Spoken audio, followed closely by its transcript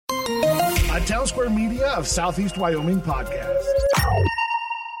a Town Square Media of Southeast Wyoming podcast.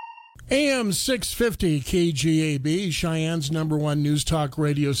 AM 650 KGAB, Cheyenne's number one news talk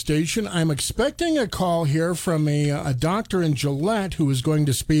radio station. I'm expecting a call here from a doctor in Gillette who is going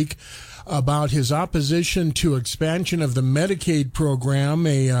to speak about his opposition to expansion of the Medicaid program.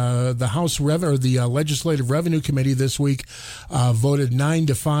 The Legislative Revenue Committee this week voted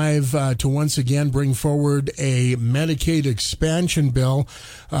 9-5 to once again bring forward a Medicaid expansion bill.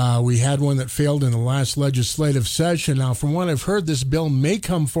 We had one that failed in the last legislative session. Now, from what I've heard, this bill may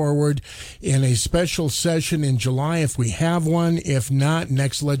come forward in a special session in July if we have one. If not,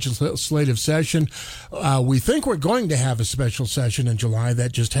 next legislative session. We think we're going to have a special session in July.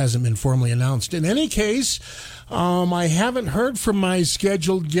 That just hasn't been formally announced. In any case, I haven't heard from my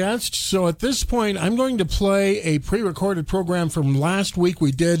scheduled guest, so at this point, I'm going to play a pre-recorded program from last week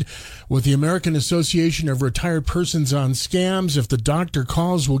we did with the American Association of Retired Persons on Scams. If the doctor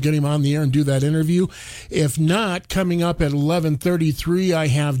calls, we'll get him on the air and do that interview. If not, coming up at 11:33, I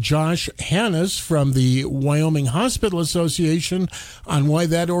have Josh Hannes from the Wyoming Hospital Association on why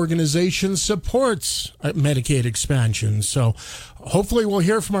that organization supports Medicaid expansion. So hopefully we'll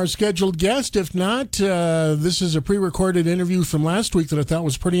hear from our scheduled guest. If not, this is a pre-recorded interview from last week that I thought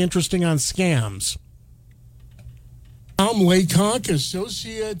was pretty interesting on scams. Tom Laycock,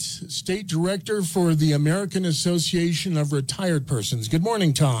 Associate State Director for the American Association of Retired Persons. Good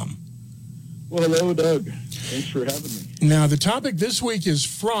morning, Tom. Well, hello, Doug. Thanks for having me. Now, the topic this week is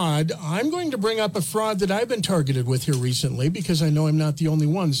fraud. I'm going to bring up a fraud that I've been targeted with here recently because I know I'm not the only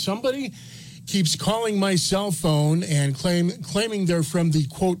one. Somebody keeps calling my cell phone and claiming they're from the,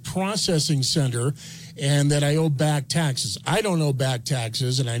 quote, processing center and that I owe back taxes. I don't owe back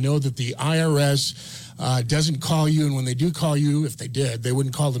taxes, and I know that the IRS doesn't call you, and when they do call you, if they did, they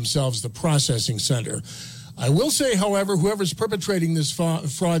wouldn't call themselves the processing center. I will say, however, whoever's perpetrating this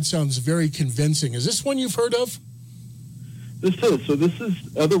fraud sounds very convincing. Is this one you've heard of? This is. So this is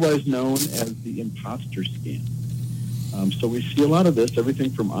otherwise known as the imposter scam. So we see a lot of this,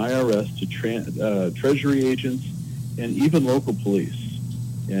 everything from IRS to Treasury agents and even local police.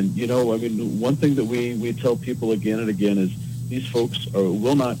 And, you know, I mean, one thing that we tell people again and again is these folks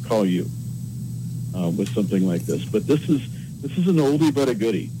will not call you with something like this. But this is an oldie but a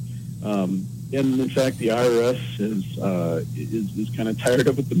goodie. And in fact, the IRS is kind of tired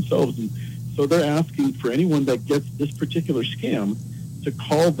of it themselves. And so they're asking for anyone that gets this particular scam to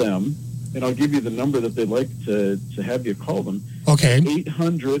call them. And I'll give you the number that they'd like to have you call them. Okay.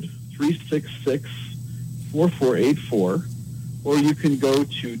 800-366-4484. Or you can go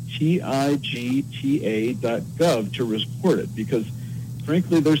to tigta.gov to report it because,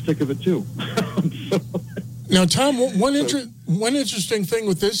 frankly, they're sick of it too. Now, Tom, one interesting thing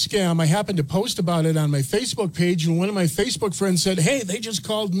with this scam, I happened to post about it on my Facebook page, and one of my Facebook friends said, hey, they just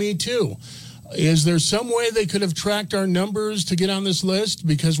called me too. Is there some way they could have tracked our numbers to get on this list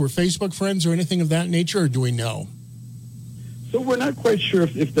because we're Facebook friends or anything of that nature, or do we know? So we're not quite sure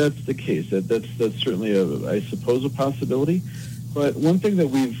if that's the case. That's certainly, I suppose, a possibility. But one thing that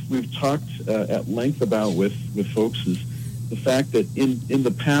we've talked at length about with folks is the fact that in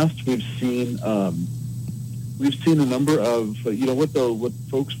the past we've seen a number of what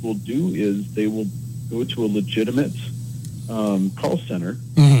folks will do is they will go to a legitimate call center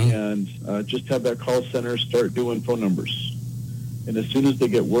and just have that call center start doing phone numbers. And as soon as they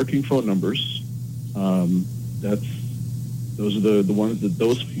get working phone numbers, those are the ones that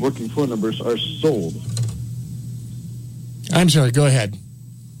those working phone numbers are sold. I'm sorry, go ahead.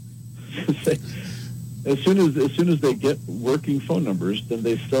 As soon as they get working phone numbers, then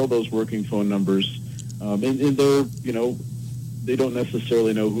they sell those working phone numbers, and they're, they don't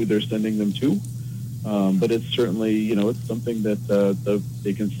necessarily know who they're sending them to, but it's certainly, it's something that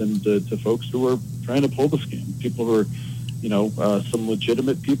they can send to folks who are trying to pull the scam, people who are, some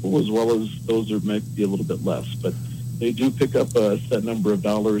legitimate people as well as those that might be a little bit less, but they do pick up a set number of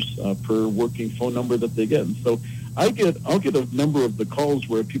dollars per working phone number that they get, and so I'll get a number of the calls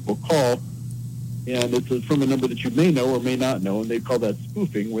where people call, and it's from a number that you may know or may not know, and they call that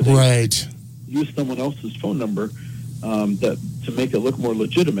spoofing, where they use someone else's phone number to make it look more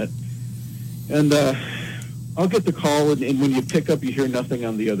legitimate. And I'll get the call, and when you pick up, you hear nothing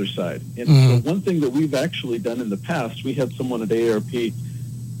on the other side. And so one thing that we've actually done in the past, we had someone at ARP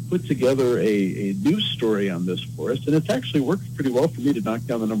put together a news story on this for us, and it's actually worked pretty well for me to knock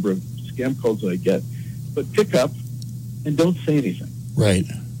down the number of scam calls that I get. But pick up and don't say anything. Right.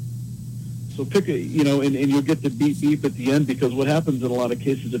 So pick and you'll get the beep beep at the end, because what happens in a lot of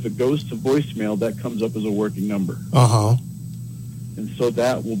cases, if it goes to voicemail, that comes up as a working number. And so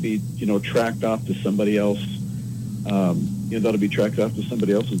that will be, tracked off to somebody else. that'll be tracked off to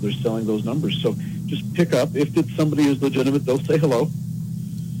somebody else as they're selling those numbers. So just pick up. If it's somebody who's legitimate, they'll say hello.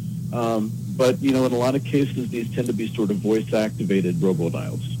 But, in a lot of cases, these tend to be sort of voice-activated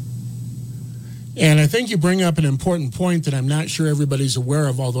robodials. And I think you bring up an important point that I'm not sure everybody's aware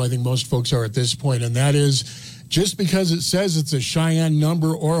of, although I think most folks are at this point, and that is just because it says it's a Cheyenne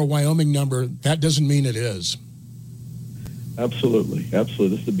number or a Wyoming number, that doesn't mean it is. Absolutely. That's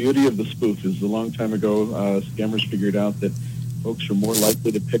the beauty of the spoof. Is a long time ago, scammers figured out that folks are more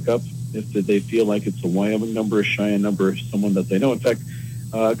likely to pick up if they feel like it's a Wyoming number, a Cheyenne number, someone that they know. In fact,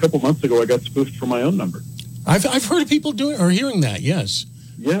 a couple months ago, I got spoofed for my own number. I've heard of people hearing that. Yes.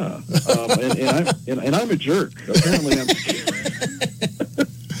 Yeah, and I'm a jerk. Apparently,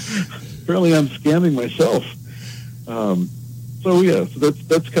 I'm scamming myself. So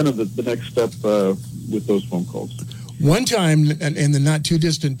that's kind of the next step with those phone calls. One time in the not too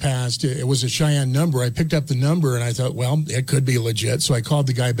distant past, it was a Cheyenne number. I picked up the number and I thought, well, it could be legit. So I called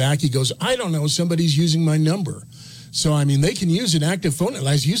the guy back. He goes, I don't know, somebody's using my number. So, I mean, they can use an active phone,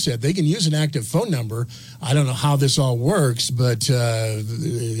 as you said, they can use an active phone number. I don't know how this all works, but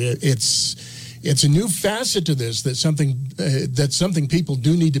it's a new facet to this that's something people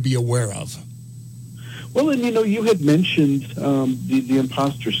do need to be aware of. Well, and you had mentioned the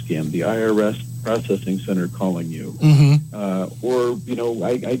imposter scam, the IRS processing center calling you, or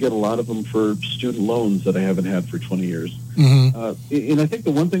I get a lot of them for student loans that I haven't had for 20 years. And I think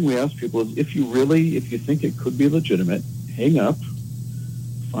the one thing we ask people is if you think it could be legitimate, hang up,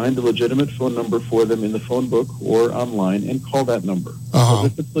 find a legitimate phone number for them in the phone book or online, and call that number. Because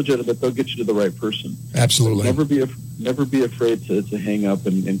if it's legitimate, they'll get you to the right person. Absolutely. Never be afraid to hang up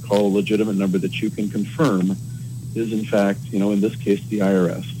and call a legitimate number that you can confirm is in fact, in this case, the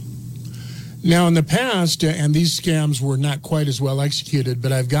IRS. Now, in the past, and these scams were not quite as well executed,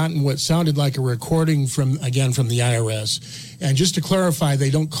 but I've gotten what sounded like a recording from the IRS. And just to clarify,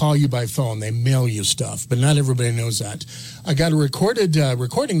 they don't call you by phone. They mail you stuff, but not everybody knows that. I got a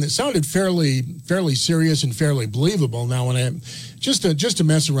recording that sounded fairly serious and fairly believable. Now, when just to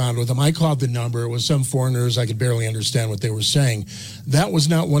mess around with them, I called the number. It was some foreigners. I could barely understand what they were saying. That was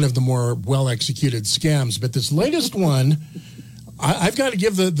not one of the more well-executed scams. But this latest one, I've got to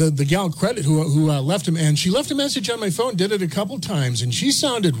give the gal credit who left him, and she left a message on my phone, did it a couple times, and she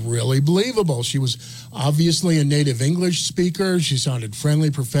sounded really believable. She was obviously a native English speaker. She sounded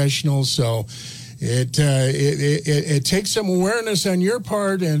friendly, professional, so it takes some awareness on your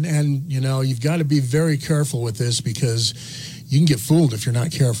part, and you've got to be very careful with this because you can get fooled if you're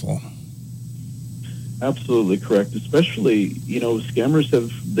not careful. Absolutely correct. Especially, scammers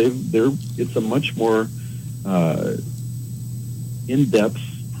it's a much more in-depth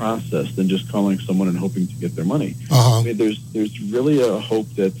process than just calling someone and hoping to get their money. I mean, there's really a hope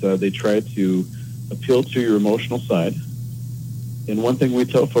that they try to appeal to your emotional side. And one thing we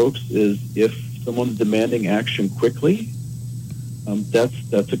tell folks is if someone's demanding action quickly, that's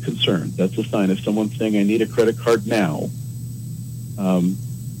a concern. That's a sign. If someone's saying, I need a credit card now,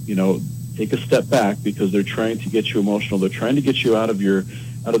 take a step back because they're trying to get you emotional. They're trying to get you out of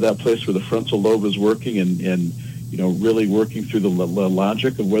that place where the frontal lobe is working and really working through the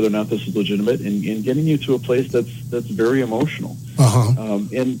logic of whether or not this is legitimate and getting you to a place that's very emotional.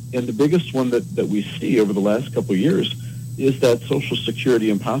 And the biggest one that we see over the last couple of years is that Social Security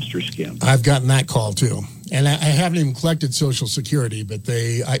imposter scam. I've gotten that call too. And I haven't even collected Social Security, but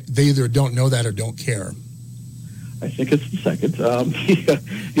they either don't know that or don't care. I think it's the second.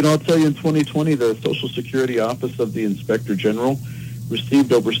 I'll tell you, in 2020, the Social Security Office of the Inspector General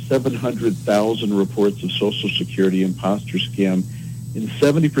received over 700,000 reports of Social Security imposter scam, and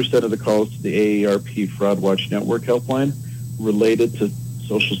 70% of the calls to the AARP Fraud Watch Network helpline related to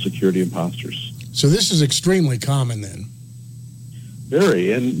Social Security imposters. So this is extremely common then?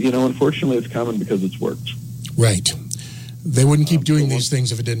 Very, and unfortunately it's common because it's worked. Right. They wouldn't keep doing these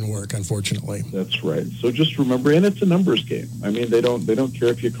things if it didn't work, unfortunately. That's right. So just remember, and it's a numbers game. I mean, they don't care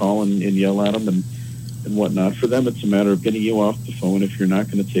if you call and yell at them and whatnot. For them, it's a matter of getting you off the phone if you're not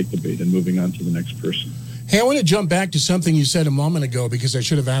going to take the bait and moving on to the next person. Hey, I want to jump back to something you said a moment ago because I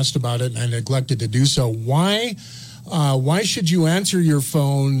should have asked about it and I neglected to do so. Why should you answer your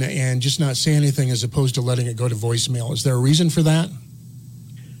phone and just not say anything as opposed to letting it go to voicemail? Is there a reason for that?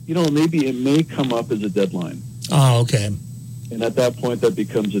 Maybe it may come up as a deadline. Oh, okay. And at that point, that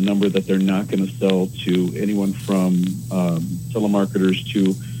becomes a number that they're not going to sell to anyone from telemarketers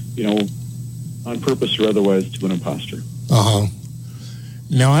to, on purpose or otherwise, to an imposter.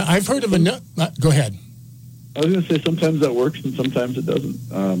 Now, I've heard of go ahead. I was going to say sometimes that works and sometimes it doesn't.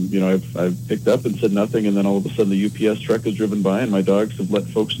 I've picked up and said nothing, and then all of a sudden the UPS truck is driven by, and my dogs have let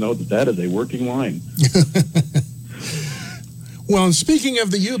folks know that is a working line. Well, and speaking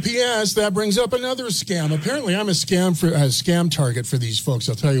of the UPS, that brings up another scam. Apparently, I'm a scam target for these folks.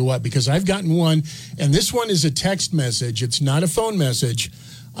 I'll tell you what, because I've gotten one, and this one is a text message. It's not a phone message.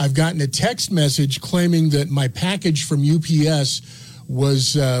 I've gotten a text message claiming that my package from UPS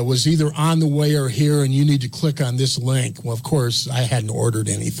was either on the way or here, and you need to click on this link. Well, of course, I hadn't ordered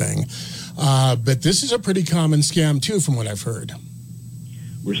anything. But this is a pretty common scam, too, from what I've heard.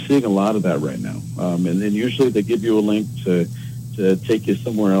 We're seeing a lot of that right now. And then usually they give you a link to take you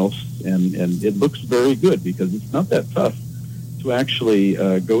somewhere else, and it looks very good because it's not that tough to actually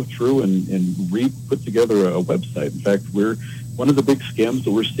go through and put together a website. In fact, one of the big scams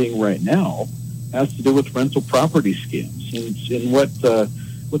that we're seeing right now has to do with rental property scams. And what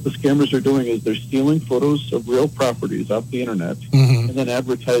the scammers are doing is they're stealing photos of real properties off the internet and then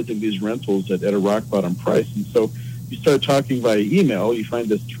advertising these rentals at a rock bottom price. And so you start talking via email, you find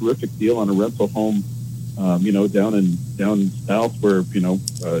this terrific deal on a rental home down south where,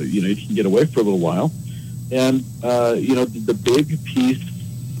 you can get away for a little while. And, the big piece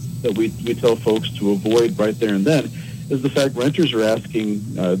that we tell folks to avoid right there and then is the fact renters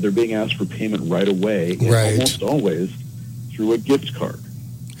are they're being asked for payment right away, and almost always through a gift card.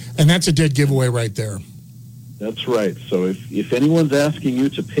 And that's a dead giveaway right there. That's right. So if anyone's asking you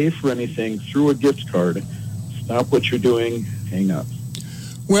to pay for anything through a gift card, stop what you're doing, hang up.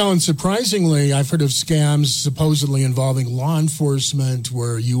 Well, and surprisingly, I've heard of scams supposedly involving law enforcement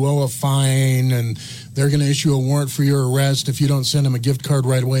where you owe a fine and they're going to issue a warrant for your arrest if you don't send them a gift card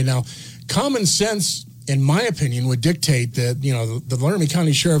right away. Now, common sense, in my opinion, would dictate that, the Laramie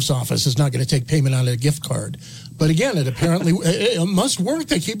County Sheriff's Office is not going to take payment on a gift card. But again, it apparently it must work.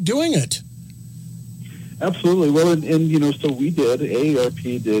 They keep doing it. Absolutely. Well, and so we did.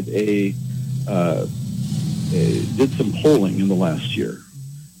 AARP did some polling in the last year.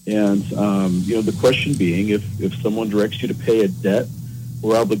 And, the question being, if someone directs you to pay a debt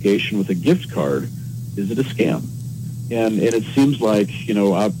or obligation with a gift card, is it a scam? And it seems like,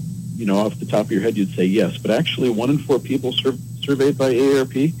 off the top of your head, you'd say yes. But actually, 1 in 4 people surveyed by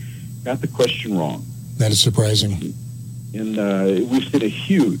AARP got the question wrong. That is surprising. And we've seen a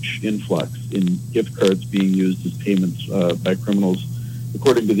huge influx in gift cards being used as payments by criminals,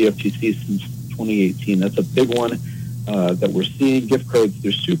 according to the FTC, since 2018. That's a big one. That we're seeing. Gift cards,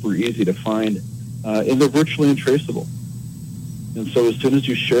 they're super easy to find, and they're virtually untraceable. And so as soon as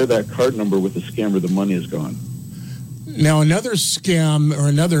you share that card number with the scammer, the money is gone. Now, another scam or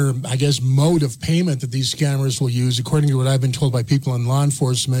another, I guess, mode of payment that these scammers will use, according to what I've been told by people in law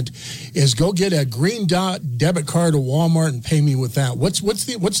enforcement, is go get a green dot debit card at Walmart and pay me with that. What's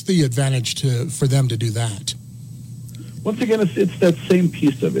the advantage for them to do that? Once again, it's that same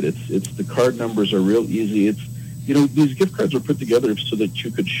piece of it. It's the card numbers are real easy. These gift cards were put together so that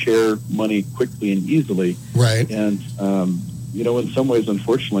you could share money quickly and easily. Right. And, in some ways,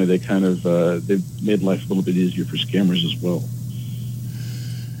 unfortunately, they kind of, they've made life a little bit easier for scammers as well.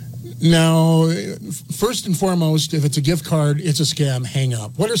 Now, first and foremost, if it's a gift card, it's a scam, hang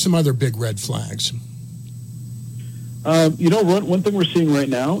up. What are some other big red flags? One thing we're seeing right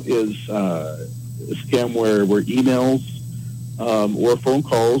now is a scam where emails or phone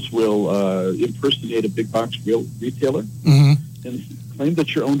calls will impersonate a big box retailer and claim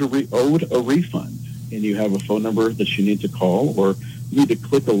that you're owed a refund, and you have a phone number that you need to call or you need to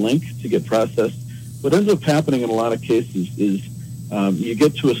click a link to get processed. What ends up happening in a lot of cases is you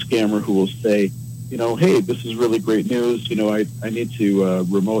get to a scammer who will say, hey, this is really great news. I need to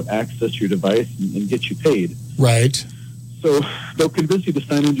remote access your device and get you paid. Right. So they'll convince you to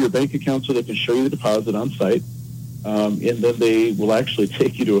sign into your bank account so they can show you the deposit on site. And then they will actually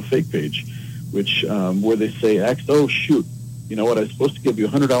take you to a fake page, which where they say, oh, shoot, you know what, I was supposed to give you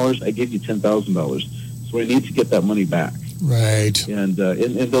 $100. I gave you $10,000. So I need to get that money back. Right. And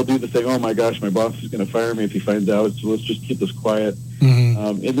they'll do the thing, oh, my gosh, my boss is going to fire me if he finds out, so let's just keep this quiet.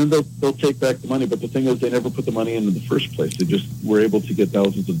 And then they'll take back the money. But the thing is, they never put the money in the first place. They just were able to get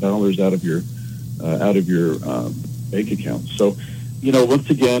thousands of dollars out of your bank account. So, once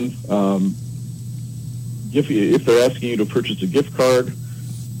again, if they're asking you to purchase a gift card,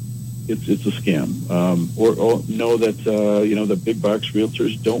 it's a scam. Or know that that big box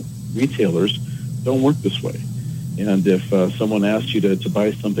retailers don't work this way. And if someone asks you to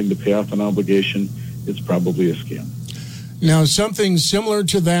buy something to pay off an obligation, it's probably a scam. Now, something similar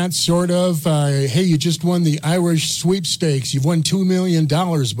to that, sort of, hey, you just won the Irish sweepstakes. You've won $2 million,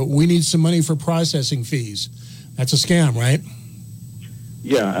 but we need some money for processing fees. That's a scam, right?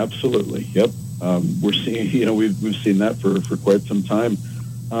 Yeah, absolutely. Yep. We're seeing, we've seen that for quite some time.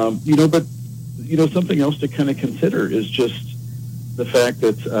 But something else to kind of consider is just the fact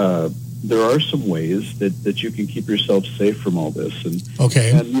that, there are some ways that you can keep yourself safe from all this. And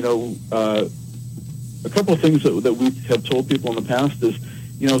a couple of things that we have told people in the past is,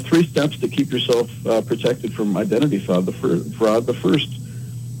 3 steps to keep yourself protected from identity fraud. The first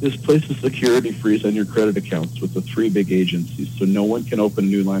is place a security freeze on your credit accounts with the 3 big agencies, so no one can open a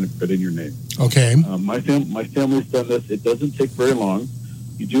new line of credit in your name. Okay. My family's done this. It doesn't take very long.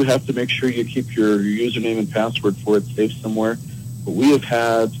 You do have to make sure you keep your username and password for it safe somewhere. But we have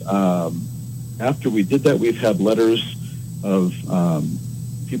had, after we did that, we've had letters of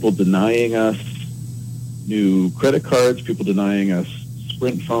people denying us new credit cards, people denying us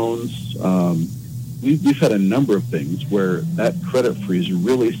Sprint phones. We've had a number of things where that credit freeze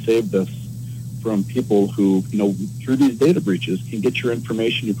really saved us from people who, through these data breaches, can get your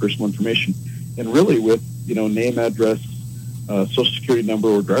information, your personal information, and really with, name, address, social security number,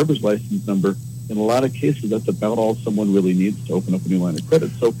 or driver's license number. In a lot of cases, that's about all someone really needs to open up a new line of credit.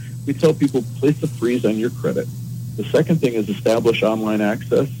 So we tell people, place a freeze on your credit. The second thing is establish online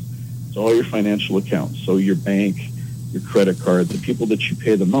access to all your financial accounts. So your bank, your credit card, the people that you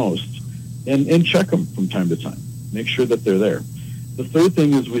pay the most, and check them from time to time. Make sure that they're there. The third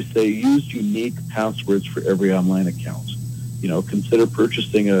thing is we say use unique passwords for every online account. Consider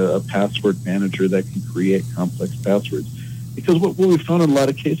purchasing a password manager that can create complex passwords. Because what we found in a lot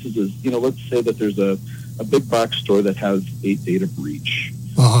of cases is, let's say that there's a big box store that has a data breach.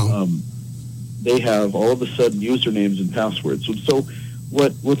 Uh-huh. They have all of a sudden usernames and passwords. So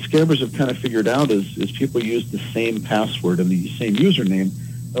what scammers have kind of figured out is people use the same password and the same username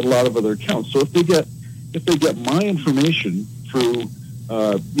at a lot of other accounts. So if they get my information through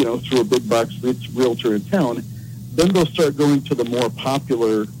a big box realtor in town, then they'll start going to the more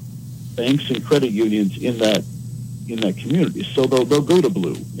popular banks and credit unions in that community. So they'll go to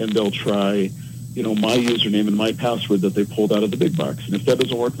Blue and they'll try, my username and my password that they pulled out of the big box. And if that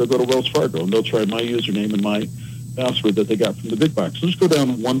doesn't work, they'll go to Wells Fargo and they'll try my username and my password that they got from the big box. So just go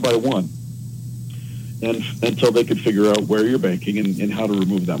down one by one and until they can figure out where you're banking and how to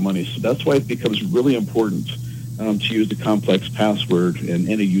remove that money. So that's why it becomes really important to use a complex password and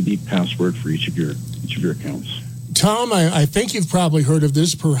a unique password for each of your accounts. Tom, I think you've probably heard of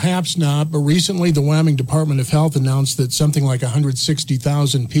this, perhaps not, but recently the Wyoming Department of Health announced that something like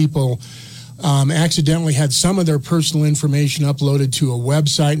 160,000 people accidentally had some of their personal information uploaded to a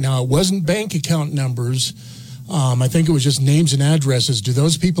website. Now, it wasn't bank account numbers. I think it was just names and addresses. Do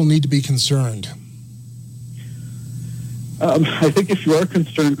those people need to be concerned? I think if you are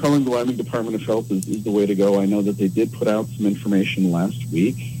concerned, calling the Wyoming Department of Health is the way to go. I know that they did put out some information last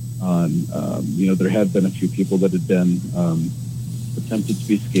week on, there had been a few people that had been attempted to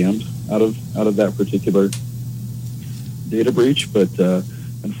be scammed out of that particular data breach. But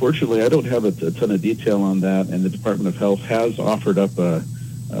unfortunately, I don't have a ton of detail on that. And the Department of Health has offered up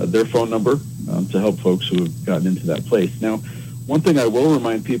their phone number to help folks who have gotten into that place. Now, one thing I will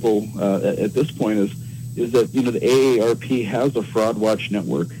remind people at this point is that, the AARP has a Fraud Watch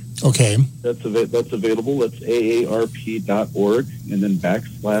network. Okay. That's available. That's aarp.org and then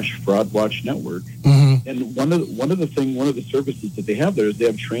 /Fraud Watch network. Mm-hmm. And one of the services that they have there is they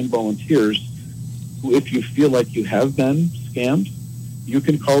have trained volunteers who, if you feel like you have been scammed, you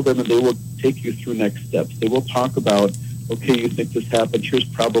can call them and they will take you through next steps. They will talk about, okay, you think this happened, here's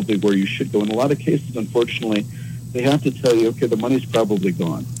probably where you should go. In a lot of cases, unfortunately, they have to tell you, okay, the money's probably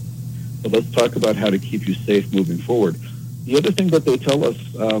gone. But let's talk about how to keep you safe moving forward. The other thing that they tell us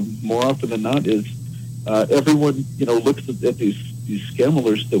more often than not is everyone, looks at these scam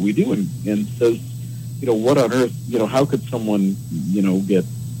alerts that we do and says, what on earth, how could someone, get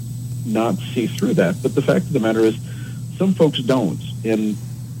not see through that? But the fact of the matter is some folks don't. And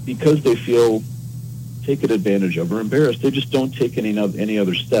because they feel taken advantage of or embarrassed, they just don't take any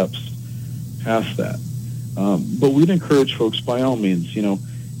other steps past that. But we'd encourage folks, by all means,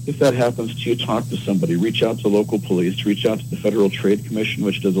 if that happens to you, talk to somebody, reach out to local police, reach out to the Federal Trade Commission,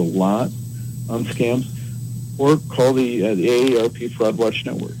 which does a lot on scams, or call the AARP Fraud Watch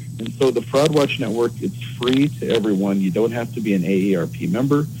Network. And so the Fraud Watch Network, it's free to everyone. You don't have to be an AARP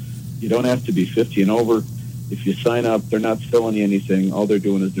member. You don't have to be 50 and over. If you sign up, they're not selling you anything. All they're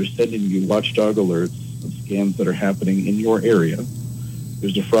doing is they're sending you watchdog alerts of scams that are happening in your area.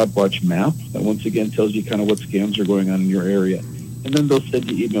 There's a Fraud Watch map that once again tells you kind of what scams are going on in your area. And then they'll send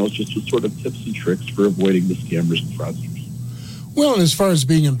you emails just with sort of tips and tricks for avoiding the scammers and fraudsters. Well, and as far as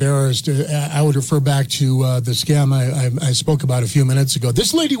being embarrassed, I would refer back to the scam I spoke about a few minutes ago.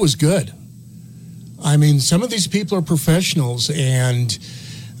 This lady was good. I mean, some of these people are professionals, and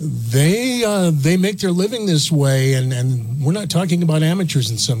they make their living this way, and we're not talking about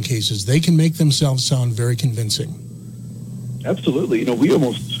amateurs in some cases. They can make themselves sound very convincing. Absolutely. We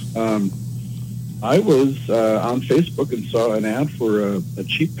almost I was on Facebook and saw an ad for a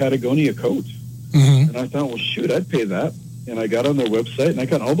cheap Patagonia coat. Mm-hmm. And I thought, well, shoot, I'd pay that. And I got on their website, and I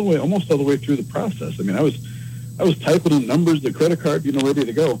got almost all the way through the process. I mean, I was typing in numbers, the credit card, ready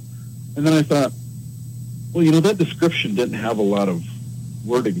to go. And then I thought, well, that description didn't have a lot of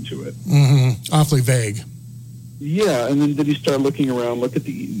wording to it. Mm-hmm. Awfully vague. Yeah, and then you start looking around, look at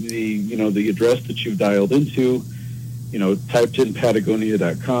the address that you've dialed into, typed in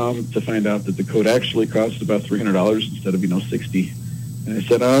Patagonia.com to find out that the coat actually costs about $300 instead of, $60. And I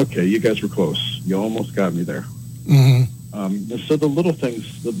said, okay, you guys were close. You almost got me there. Mm-hmm. And so the little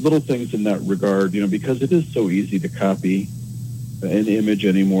things in that regard, because it is so easy to copy an image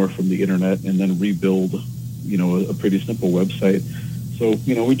anymore from the internet and then rebuild, a pretty simple website. So,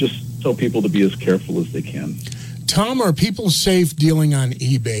 we just tell people to be as careful as they can. Tom, are people safe dealing on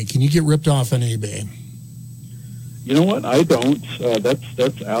eBay? Can you get ripped off on eBay? You know what? I don't.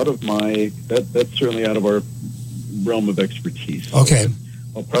 That's out of that's certainly out of our realm of expertise. So okay.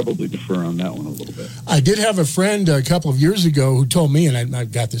 I'll probably defer on that one a little bit. I did have a friend a couple of years ago who told me, and I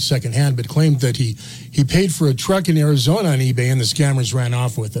got this secondhand, but claimed that he paid for a truck in Arizona on eBay and the scammers ran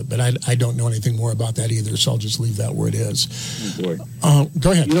off with it. But I don't know anything more about that either, so I'll just leave that where it is. Oh, boy.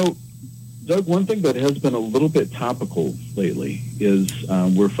 Go ahead. Doug, one thing that has been a little bit topical lately is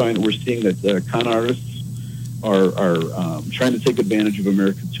we're seeing that con artists are trying to take advantage of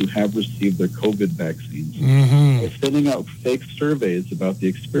Americans who have received their COVID vaccines by sending out fake surveys about the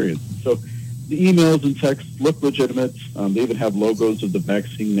experience. So the emails and texts look legitimate. They even have logos of the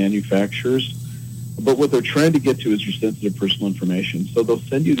vaccine manufacturers. But what they're trying to get to is your sensitive personal information. So they'll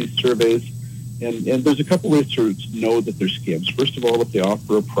send you these surveys, and there's a couple ways to know that they're scams. First of all, if they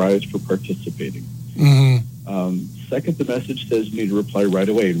offer a prize for participating. Second, the message says you need to reply right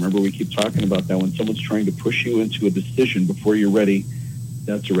away. Remember, we keep talking about that. When someone's trying to push you into a decision before you're ready,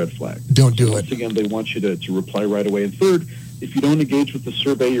 that's a red flag. Don't do it. Once again, they want you to reply right away. And third, if you don't engage with the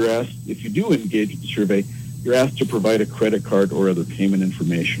survey, if you do engage with the survey, you're asked to provide a credit card or other payment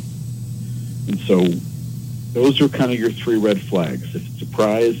information. And so those are kind of your three red flags. If it's a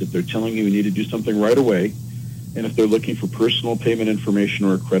prize, if they're telling you need to do something right away, and if they're looking for personal payment information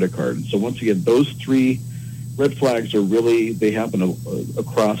or a credit card. And so once again, those three red flags are really, they happen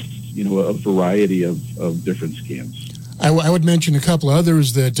across, a variety of different scams. I would mention a couple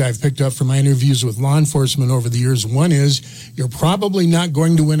others that I've picked up from my interviews with law enforcement over the years. One is, you're probably not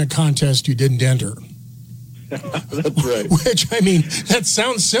going to win a contest you didn't enter. That's right. Which, that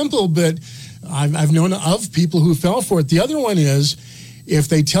sounds simple, but I've known of people who fell for it. The other one is, if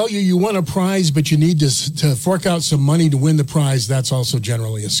they tell you won a prize, but you need to fork out some money to win the prize, that's also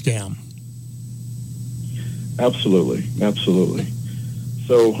generally a scam. Absolutely.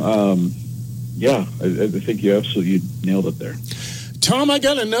 So, I think you absolutely nailed it there. Tom, I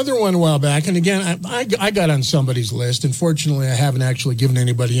got another one a while back, and again, I got on somebody's list. Unfortunately, I haven't actually given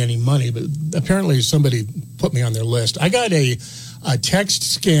anybody any money, but apparently somebody put me on their list. I got a text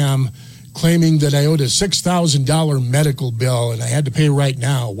scam claiming that I owed a $6,000 medical bill, and I had to pay right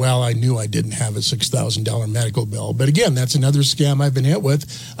now. Well, I knew I didn't have a $6,000 medical bill. But again, that's another scam I've been hit with.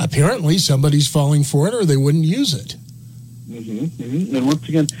 Apparently, somebody's falling for it, or they wouldn't use it. And once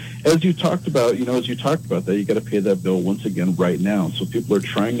again, as you talked about that, you got to pay that bill once again right now. So people are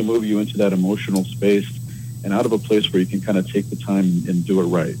trying to move you into that emotional space and out of a place where you can kind of take the time and do it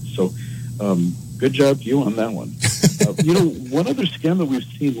right. So good job to you on that one. One other scam that we've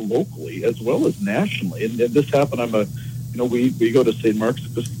seen locally as well as nationally, and this happened, we go to St. Mark's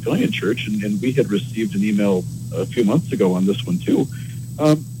Episcopalian Church, and we had received an email a few months ago on this one too.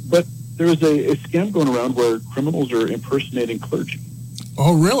 But there's a scam going around where criminals are impersonating clergy.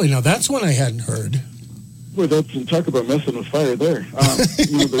 Oh, really? Now, that's one I hadn't heard. Boy, talk about messing with fire there.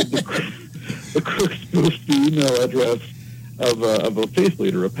 The crook spoofs the email address of a faith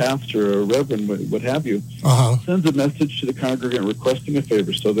leader, a pastor, a reverend, what have you, sends a message to the congregant requesting a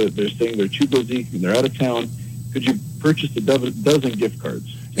favor. So that they're saying they're too busy and they're out of town. Could you purchase a dozen gift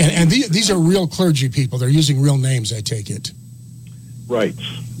cards? And these are real clergy people. They're using real names, I take it. Right.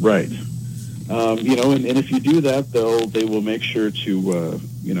 And if you do that, they will make sure to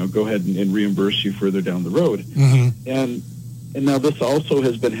go ahead and reimburse you further down the road. Mm-hmm. And now this also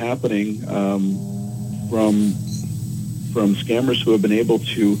has been happening from scammers who have been able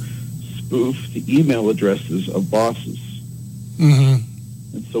to spoof the email addresses of bosses.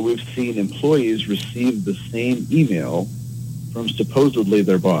 Mm-hmm. And so we've seen employees receive the same email from supposedly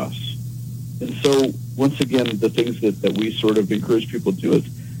their boss. And so, once again, the things that we sort of encourage people to do is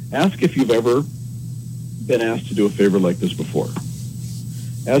ask if you've ever been asked to do a favor like this before.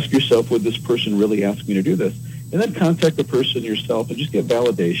 Ask yourself, would this person really ask me to do this? And then contact the person yourself and just get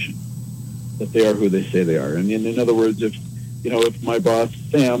validation. that they are who they say they are. And in other words, if my boss,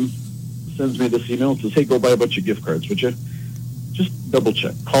 Sam, sends me this email and says, hey, go buy a bunch of gift cards, would you? Just double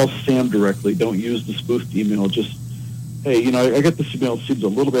check. Call Sam directly. Don't use the spoofed email. Just, hey, I got this email. It seems a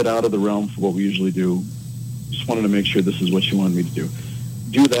little bit out of the realm for what we usually do. Just wanted to make sure this is what you wanted me to do.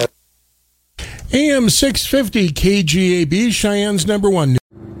 Do that. AM 650 KGAB, Cheyenne's number one.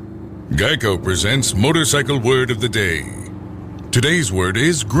 Geico presents Motorcycle Word of the Day. Today's word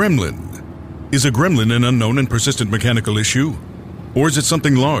is gremlin. Is a gremlin an unknown and persistent mechanical issue? Or is it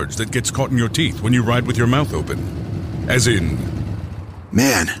something large that gets caught in your teeth when you ride with your mouth open? As in,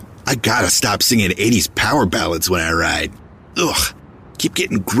 man, I gotta stop singing 80s power ballads when I ride. Ugh, keep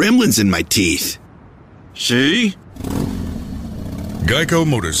getting gremlins in my teeth. See? Geico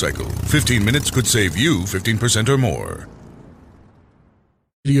Motorcycle. 15 minutes could save you 15% or more.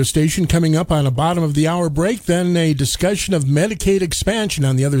 Radio station coming up on a bottom of the hour break, then a discussion of Medicaid expansion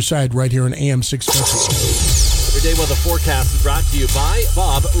on the other side right here in AM 650. Your day weather forecast is brought to you by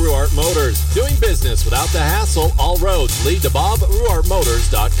Bob Ruart Motors. Doing business without the hassle, all roads lead to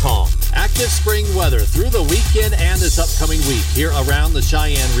BobRuartMotors.com. Active spring weather through the weekend and this upcoming week here around the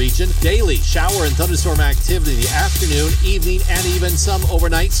Cheyenne region. Daily shower and thunderstorm activity in the afternoon, evening, and even some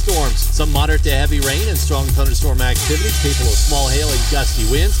overnight storms. Some moderate to heavy rain and strong thunderstorm activity, capable of small hail and gusty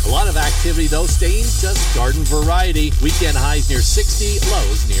winds. A lot of activity, though, staying just garden variety. Weekend highs near 60,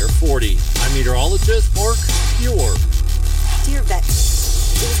 lows near 40. I'm meteorologist Mark Pure. Dear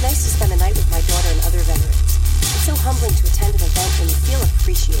vets, it was nice to spend the night with my daughter and other veterans. It's so humbling to attend an event when you feel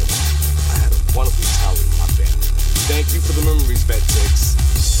appreciated. I had a wonderful time with my family. Thank you for the memories, VetTix.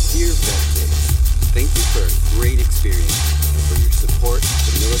 Dear VetTix, thank you for a great experience and for your support of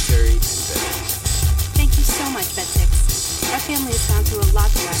the military and veterans. Thank you so much, VetTix. Our family has gone through a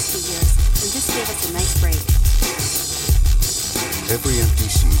lot the last 2 years, and this gave us a nice break. Every empty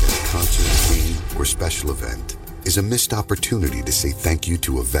seat at a concert, game, or special event is a missed opportunity to say thank you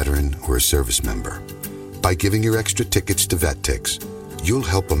to a veteran or a service member. By giving your extra tickets to VetTix, you'll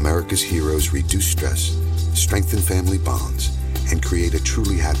help America's heroes reduce stress, strengthen family bonds, and create a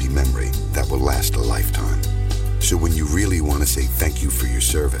truly happy memory that will last a lifetime. So when you really want to say thank you for your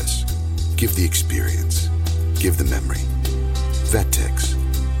service, give the experience, give the memory. VetTix.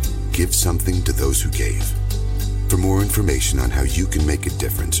 Give something to those who gave. For more information on how you can make a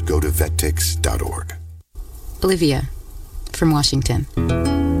difference, go to vettix.org. Olivia from Washington.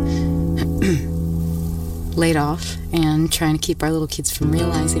 Laid off and trying to keep our little kids from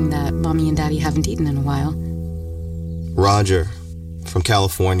realizing that mommy and daddy haven't eaten in a while. Roger from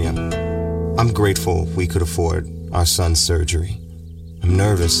California. I'm grateful we could afford our son's surgery. I'm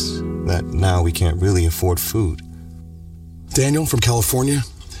nervous that now we can't really afford food. Daniel from California.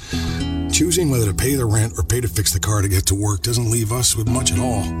 Choosing whether to pay the rent or pay to fix the car to get to work doesn't leave us with much at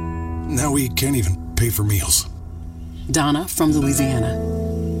all. Now we can't even pay for meals. Donna from Louisiana.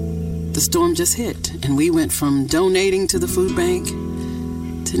 The storm just hit, and we went from donating to the food bank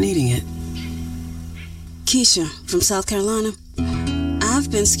to needing it. Keisha from South Carolina.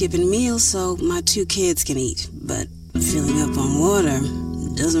 I've been skipping meals so my 2 kids can eat, but filling up on water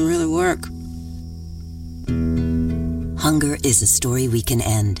doesn't really work. Hunger is a story we can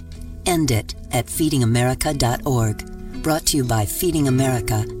end. End it at feedingamerica.org. Brought to you by Feeding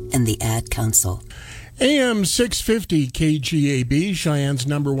America and the Ad Council. AM 650 KGAB, Cheyenne's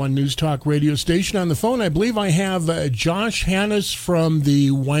number one news talk radio station. On the phone, I believe I have Josh Hannes from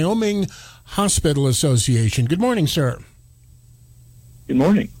the Wyoming Hospital Association. Good morning, sir. Good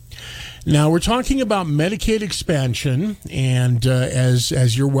morning. Now, we're talking about Medicaid expansion, and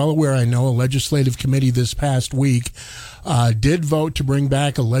as you're well aware, I know a legislative committee this past week did vote to bring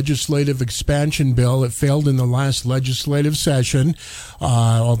back a legislative expansion bill. It failed in the last legislative session,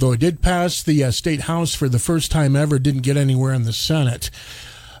 although it did pass the state house for the first time ever, didn't get anywhere in the Senate.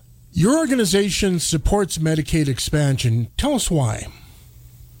 Your organization supports Medicaid expansion. Tell us why.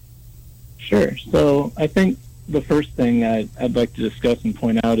 Sure. So I think the first thing I'd like to discuss and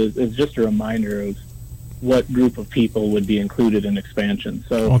point out is just a reminder of what group of people would be included in expansion.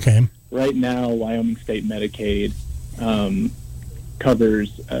 So right now, Wyoming State Medicaid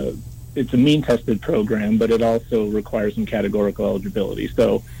covers, it's a mean-tested program, but it also requires some categorical eligibility.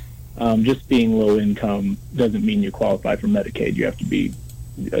 So just being low income doesn't mean you qualify for Medicaid. You have to be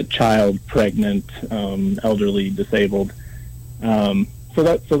a child, pregnant, elderly, disabled. So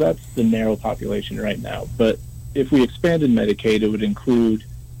that's the narrow population right now. But if we expanded Medicaid, it would include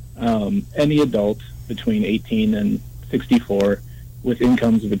any adult between 18 and 64 with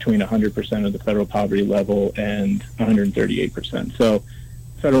incomes of between 100% of the federal poverty level and 138%. So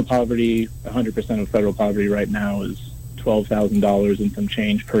federal poverty, 100% of federal poverty right now is $12,000 and some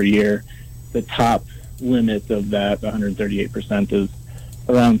change per year. the top limit of that 138% is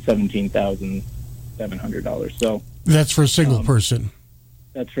around $17,700. So that's for a single person.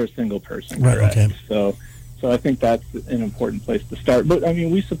 That's for a single person, right? Correct. Okay. So I think that's an important place to start. But I mean,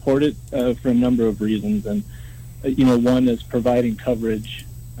 we support it for a number of reasons, and one is providing coverage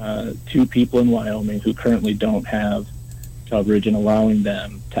to people in Wyoming who currently don't have coverage, and allowing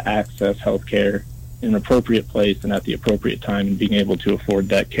them to access health care in an appropriate place and at the appropriate time, and being able to afford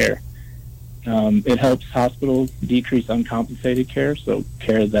that care. It helps hospitals decrease uncompensated care, so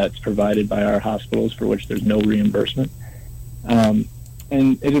care that's provided by our hospitals for which there's no reimbursement. And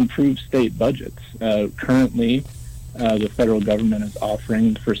it improves state budgets. Currently, the federal government is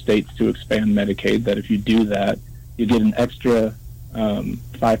offering for states to expand Medicaid, that if you do that, you get an extra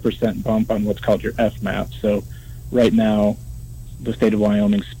 5% bump on what's called your FMAP. So right now, the state of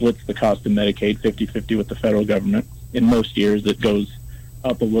Wyoming splits the cost of Medicaid 50-50 with the federal government. In most years, it goes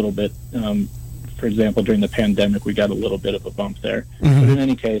up a little bit. For example, during the pandemic, we got a little bit of a bump there. Mm-hmm. But in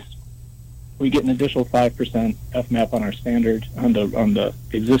any case, we get an additional 5% FMAP on our standard, on the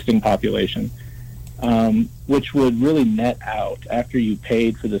existing population, which would really net out, after you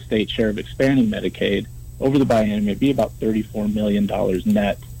paid for the state share of expanding Medicaid, over the biennium, it'd be about $34 million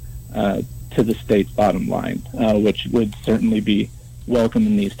net to the state's bottom line, which would certainly be welcome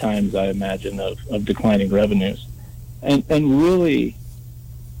in these times, I imagine, of declining revenues. And really,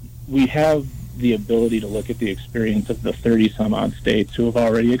 we have the ability to look at the experience of the 30-some-odd states who have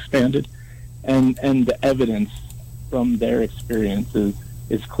already expanded, and the evidence from their experiences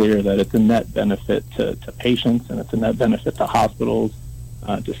is clear that it's a net benefit to patients, and it's a net benefit to hospitals,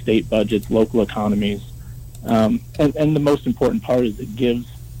 to state budgets, local economies. And the most important part is it gives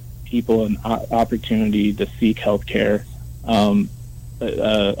people an opportunity to seek health care,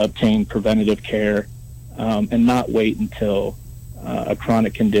 obtain preventative care, and not wait until a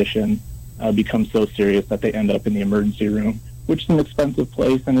chronic condition becomes so serious that they end up in the emergency room, which is an expensive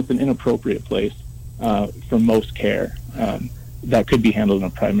place, and it's an inappropriate place for most care that could be handled in a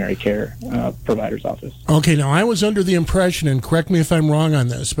primary care provider's office. Okay, now I was under the impression, and correct me if I'm wrong on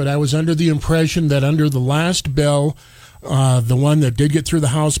this, but I was under the impression that under the last bill, the one that did get through the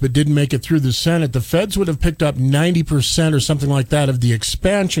House but didn't make it through the Senate, the feds would have picked up 90% or something like that of the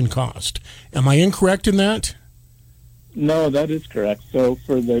expansion cost. Am I incorrect in that? No, that is correct. So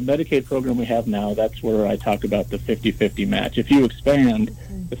for the Medicaid program we have now, that's where I talk about the 50-50 match. If you expand,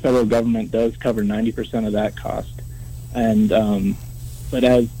 the federal government does cover 90% of that cost. And but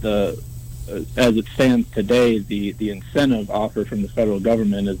as it stands today, the incentive offer from the federal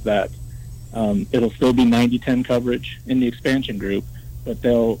government is that it'll still be 90-10 coverage in the expansion group, but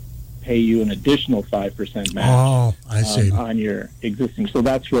they'll pay you an additional 5% match. Oh, I see. On your existing. So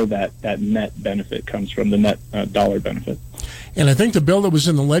that's where that net benefit comes from, the net dollar benefit. And I think the bill that was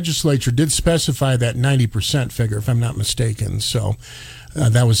in the legislature did specify that 90% figure, if I'm not mistaken. So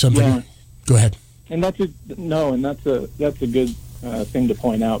that was something. Yeah. Go ahead. And that's a good thing to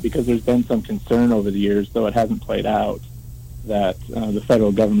point out, because there's been some concern over the years, though it hasn't played out, that the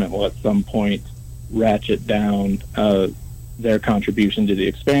federal government will at some point ratchet down their contribution to the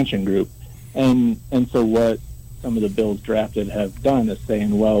expansion group. And so what some of the bills drafted have done is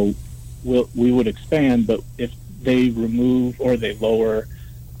saying, well, we would expand, but if they remove or they lower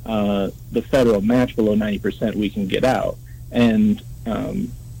the federal match below 90%, we can get out. And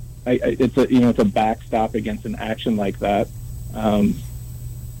it's a backstop against an action like that.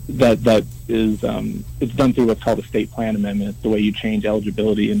 That is it's done through what's called a state plan amendment. It's the way you change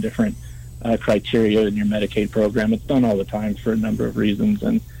eligibility in different criteria in your Medicaid program. It's done all the time for a number of reasons,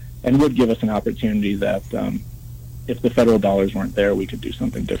 and would give us an opportunity that if the federal dollars weren't there, we could do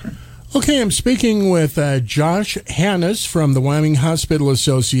something different. Okay, I'm speaking with Josh Hannes from the Wyoming Hospital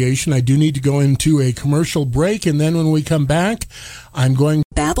Association. I do need to go into a commercial break, and then when we come back, I'm going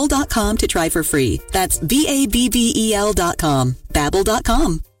Babbel.com to try for free. That's BABBEL.com.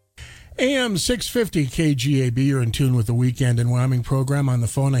 Babbel.com. AM 650 KGAB, you're in tune with the Weekend in Wyoming program. On the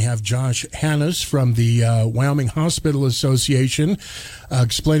phone, I have Josh Hannes from the Wyoming Hospital Association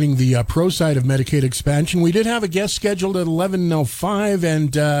explaining the pro side of Medicaid expansion. We did have a guest scheduled at 11:05,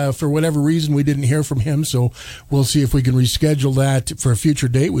 and for whatever reason, we didn't hear from him, so we'll see if we can reschedule that for a future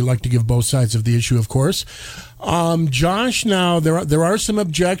date. We like to give both sides of the issue, of course. Josh, now there are some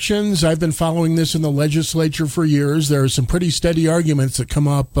objections. I've been following this in the legislature for years. There are some pretty steady arguments that come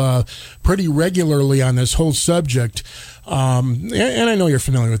up pretty regularly on this whole subject. And I know you're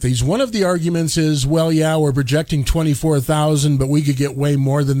familiar with these. One of the arguments is, well, yeah, we're projecting 24,000, but we could get way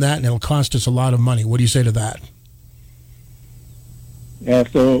more than that, and it'll cost us a lot of money. What do you say to that? Yeah,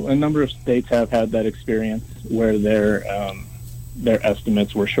 so a number of states have had that experience where their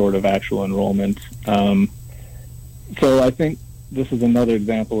estimates were short of actual enrollment. So I think this is another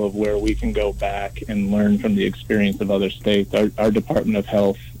example of where we can go back and learn from the experience of other states. Our Department of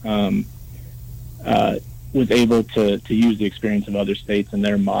Health was able to use the experience of other states and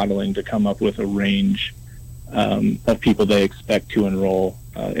their modeling to come up with a range of people they expect to enroll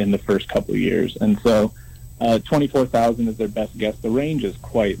in the first couple of years. And so 24,000 is their best guess. The range is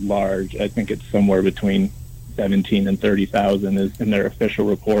quite large. I think it's somewhere between 17 and 30,000 is in their official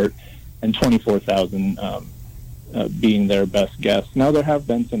report, and 24,000 being their best guess. Now, there have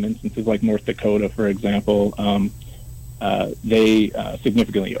been some instances like North Dakota, for example. They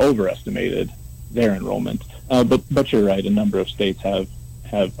significantly overestimated their enrollment. But you're right, a number of states have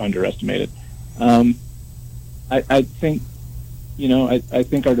underestimated. I think, I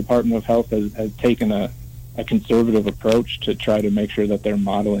think our Department of Health has taken a conservative approach to try to make sure that their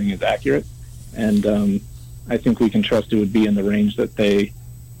modeling is accurate. And I think we can trust it would be in the range that they've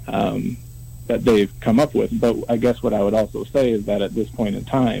come up with. But I guess what I would also say is that at this point in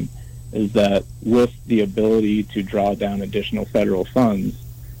time is that with the ability to draw down additional federal funds,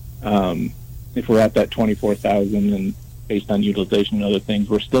 if we're at that 24,000 and based on utilization and other things,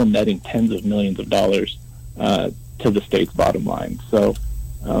 we're still netting tens of millions of dollars to the state's bottom line. So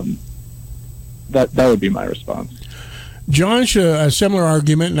that would be my response. Josh, a similar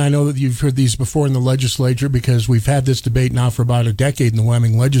argument, and I know that you've heard these before in the legislature because we've had this debate now for about a decade in the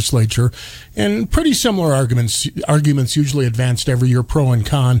Wyoming legislature, and pretty similar arguments usually advanced every year, pro and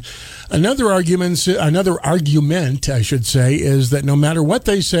con. Another argument, I should say, is that no matter what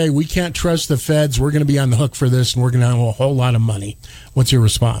they say, we can't trust the feds, we're going to be on the hook for this, and we're going to have a whole lot of money. What's your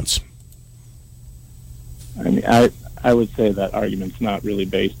response? I mean, I would say that argument's not really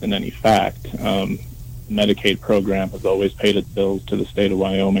based in any fact. Medicaid program has always paid its bills to the state of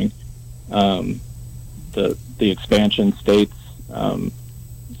Wyoming. The expansion states,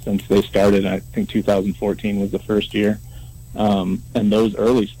 since they started, I think 2014 was the first year, and those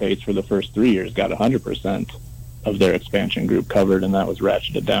early states for the first 3 years got 100% of their expansion group covered, and that was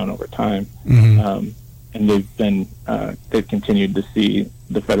ratcheted down over time. Mm-hmm. And they've continued to see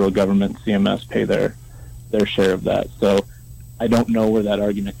the federal government, CMS, pay their share of that. So I don't know where that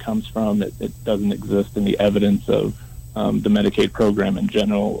argument comes from. It doesn't exist in the evidence of the Medicaid program in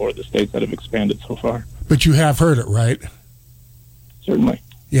general or the states that have expanded so far. But you have heard it, right? Certainly.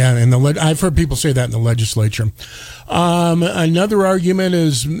 Yeah, and I've heard people say that in the legislature. Another argument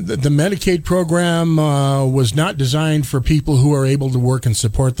is that the Medicaid program was not designed for people who are able to work and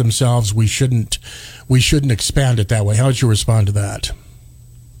support themselves. We shouldn't expand it that way. How would you respond to that?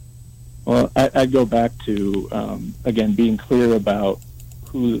 Well, I'd go back to, again, being clear about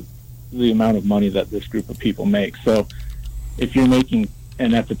the amount of money that this group of people makes. So if you're making,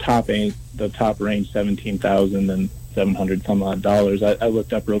 and at the top range, $17,700 some odd dollars, I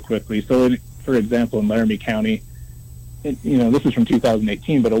looked up real quickly. So, for example, in Laramie County, this is from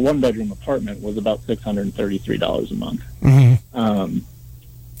 2018, but a one-bedroom apartment was about $633 a month. Mm-hmm.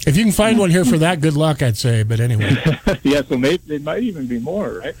 If you can find one here for that, good luck, I'd say. But anyway. Yeah, so maybe it might even be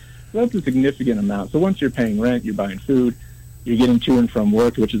more, right? So that's a significant amount. So once you're paying rent, you're buying food, you're getting to and from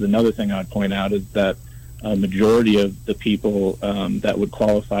work, which is another thing I'd point out is that a majority of the people that would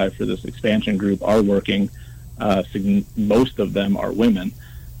qualify for this expansion group are working. Most of them are women.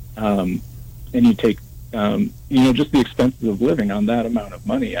 And you take, just the expenses of living on that amount of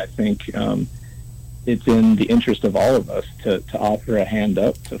money. I think it's in the interest of all of us to offer a hand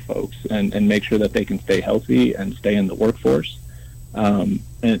up to folks and make sure that they can stay healthy and stay in the workforce.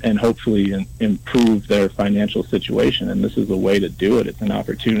 And hopefully improve their financial situation. And this is a way to do it. It's an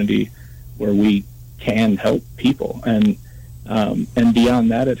opportunity where we can help people. And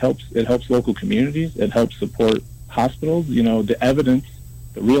beyond that, it helps local communities. It helps support hospitals. The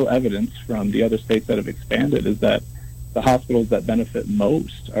real evidence from the other states that have expanded is that the hospitals that benefit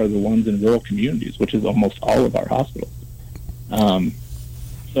most are the ones in rural communities, which is almost all of our hospitals.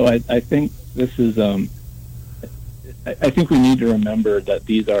 So I think this is... I think we need to remember that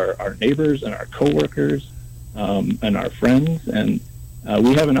these are our neighbors and our coworkers and our friends, and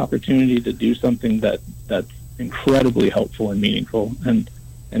we have an opportunity to do something that's incredibly helpful and meaningful, and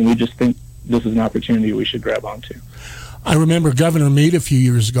we just think this is an opportunity we should grab onto. I remember Governor Meade a few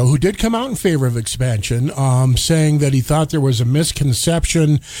years ago, who did come out in favor of expansion, saying that he thought there was a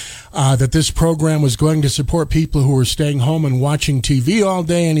misconception that this program was going to support people who were staying home and watching TV all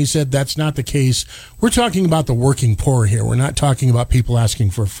day, and he said that's not the case. We're talking about the working poor here. We're not talking about people asking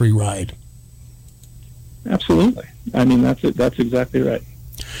for a free ride. Absolutely. I mean, that's exactly right.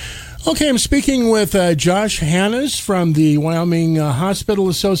 Okay, I'm speaking with Josh Hannes from the Wyoming Hospital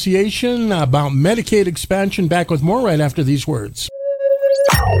Association about Medicaid expansion. Back with more right after these words.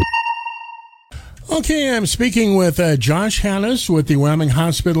 Okay, I'm speaking with Josh Hannes with the Wyoming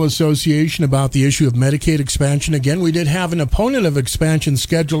Hospital Association about the issue of Medicaid expansion. Again, we did have an opponent of expansion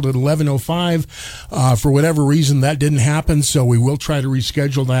scheduled at 11:05. For whatever reason, that didn't happen, so we will try to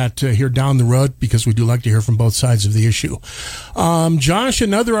reschedule that here down the road because we do like to hear from both sides of the issue. Josh,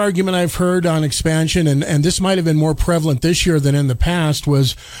 another argument I've heard on expansion, and this might have been more prevalent this year than in the past,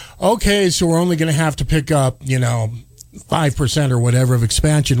 was, okay, so we're only going to have to pick up, 5% or whatever of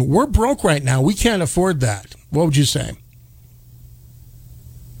expansion. We're broke right now. We can't afford that. What would you say?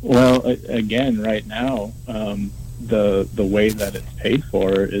 Well, again, right now, the way that it's paid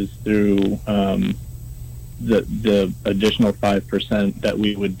for is through the additional 5% that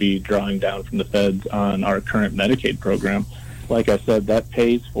we would be drawing down from the feds on our current Medicaid program. Like I said, that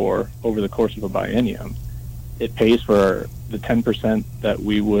pays for, over the course of a biennium, it pays for the 10% that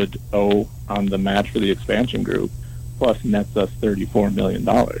we would owe on the match for the expansion group, plus nets us $34 million.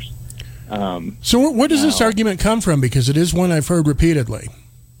 So where does this argument come from? Because it is one I've heard repeatedly.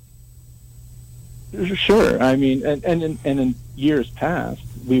 Sure. I mean, and in years past,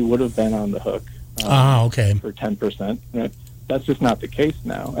 we would have been on the hook for 10%. That's just not the case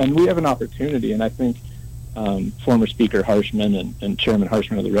now. And we have an opportunity, and I think former Speaker Harshman and Chairman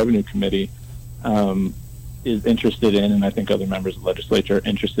Harshman of the Revenue Committee is interested in, and I think other members of the legislature are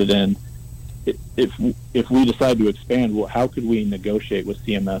interested in, if we decide to expand, well, how could we negotiate with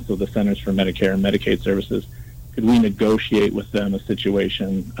CMS, so the Centers for Medicare and Medicaid Services? Could we negotiate with them a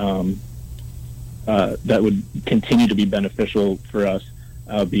situation that would continue to be beneficial for us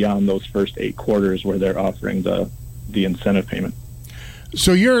beyond those first 8 quarters where they're offering the incentive payment?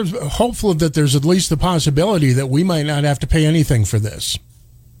 So you're hopeful that there's at least the possibility that we might not have to pay anything for this?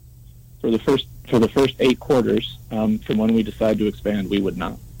 For the first 8 quarters, from when we decide to expand, we would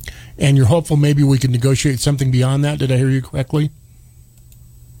not. And you're hopeful maybe we can negotiate something beyond that? Did I hear you correctly?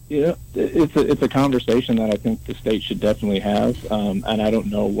 Yeah, it's a conversation that I think the state should definitely have, and I don't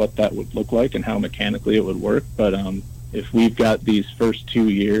know what that would look like and how mechanically it would work, but if we've got these first 2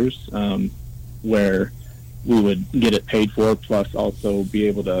 years where we would get it paid for, plus also be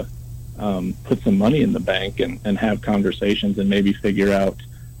able to put some money in the bank and have conversations and maybe figure out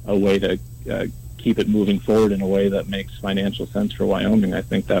a way to keep it moving forward in a way that makes financial sense for Wyoming, I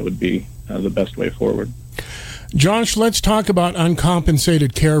think that would be the best way forward. Josh, let's talk about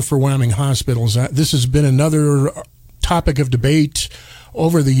uncompensated care for Wyoming hospitals. This has been another topic of debate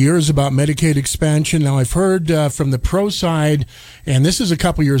over the years about Medicaid expansion. Now, I've heard from the pro side, and this is a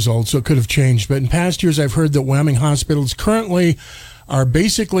couple years old, so it could have changed, but in past years I've heard that Wyoming hospitals currently are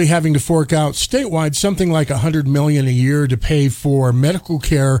basically having to fork out statewide something like $100 million a year to pay for medical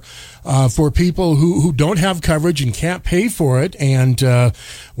care for people who don't have coverage and can't pay for it. And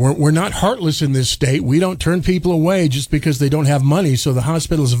we're not heartless in this state. We don't turn people away just because they don't have money. So the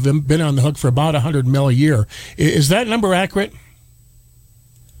hospitals have been on the hook for about $100 million a year. Is that number accurate?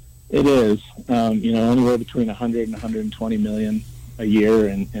 It is. Anywhere between $100 and $120 million a year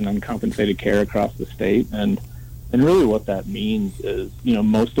in uncompensated care across the state. And really what that means is,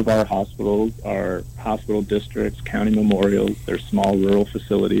 most of our hospitals are hospital districts, county memorials, they're small rural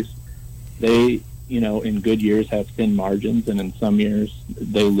facilities. They, in good years have thin margins, and in some years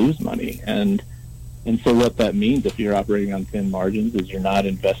they lose money. And so what that means if you're operating on thin margins is you're not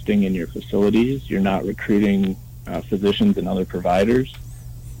investing in your facilities, you're not recruiting physicians and other providers.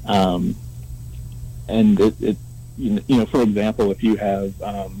 And for example, if you have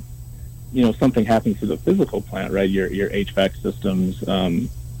something happens to the physical plant, right? Your HVAC systems, and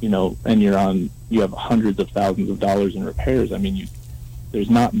you have hundreds of thousands of dollars in repairs. I mean, there's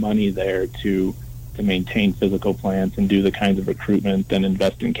not money there to maintain physical plants and do the kinds of recruitment and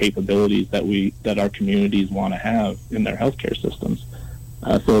invest in capabilities that our communities want to have in their healthcare systems.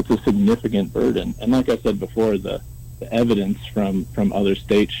 So it's a significant burden. And like I said before, the evidence from other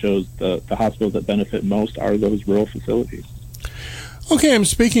states shows the hospitals that benefit most are those rural facilities. Okay, I'm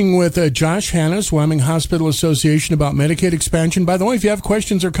speaking with Josh Hannes, Wyoming Hospital Association, about Medicaid expansion. By the way, if you have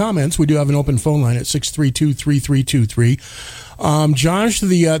questions or comments, we do have an open phone line at 632-3323. Josh,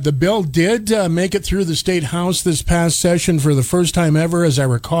 the bill did make it through the State House this past session for the first time ever, as I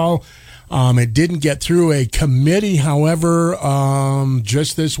recall. It didn't get through a committee, however,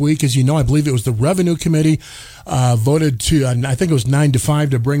 just this week. As you know, I believe it was the Revenue Committee voted to, I think it was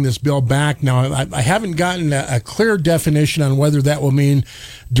 9-5 to bring this bill back. Now, I haven't gotten a clear definition on whether that will mean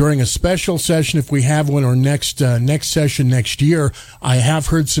during a special session, if we have one, or next session next year. I have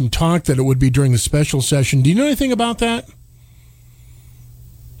heard some talk that it would be during the special session. Do you know anything about that?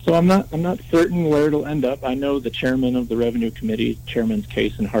 So I'm not certain where it'll end up. I know the chairman of the Revenue Committee, Chairman's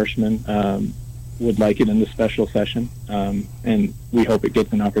Case and Harshman, would like it in the special session, and we hope it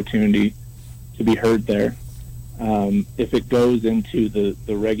gets an opportunity to be heard there. If it goes into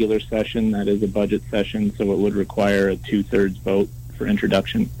the regular session, that is a budget session, so it would require a 2/3 vote for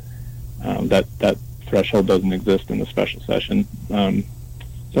introduction. That threshold doesn't exist in the special session.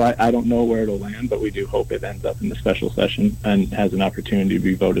 So I don't know where it'll land, but we do hope it ends up in the special session and has an opportunity to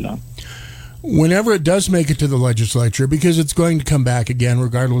be voted on. Whenever it does make it to the legislature, because it's going to come back again,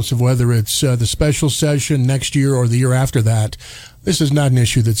 regardless of whether it's the special session next year or the year after that, this is not an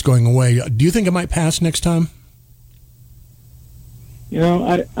issue that's going away. Do you think it might pass next time? You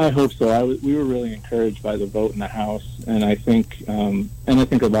know, I hope so. We were really encouraged by the vote in the House, and I think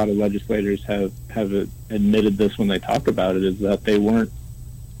a lot of legislators have admitted this when they talk about it, is that they weren't,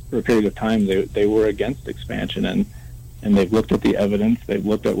 for a period of time, they were against expansion, and they've looked at the evidence, they've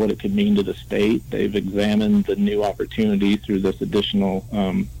looked at what it could mean to the state, they've examined the new opportunity through this additional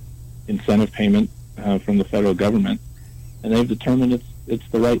incentive payment from the federal government, and they've determined it's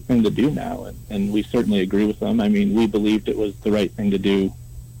the right thing to do now, and we certainly agree with them. I mean, we believed it was the right thing to do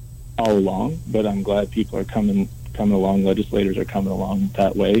all along, but I'm glad people are coming along, legislators are coming along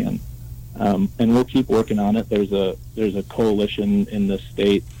that way, and we'll keep working on it. There's a coalition in the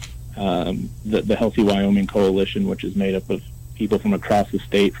state, the Healthy Wyoming Coalition, which is made up of people from across the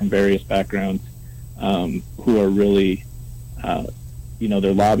state from various backgrounds, who are really,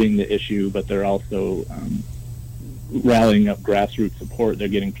 they're lobbying the issue, but they're also rallying up grassroots support. They're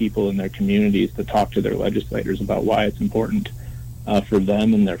getting people in their communities to talk to their legislators about why it's important for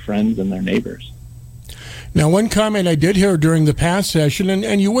them and their friends and their neighbors. Now, one comment I did hear during the past session,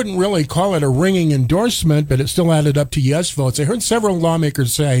 and you wouldn't really call it a ringing endorsement, but it still added up to yes votes. I heard several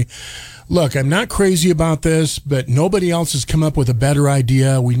lawmakers say, look, I'm not crazy about this, but nobody else has come up with a better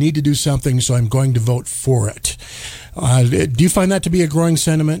idea. We need to do something, so I'm going to vote for it. Do you find that to be a growing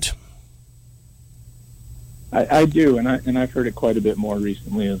sentiment? I do, and I've heard it quite a bit more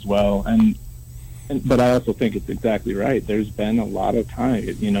recently as well. But I also think it's exactly right. There's been a lot of time,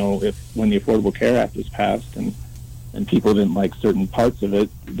 when the Affordable Care Act was passed and people didn't like certain parts of it,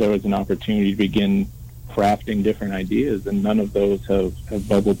 there was an opportunity to begin crafting different ideas, and none of those have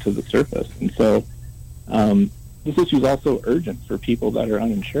bubbled to the surface. And so this issue is also urgent for people that are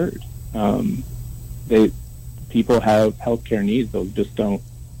uninsured. People have health care needs. Those just don't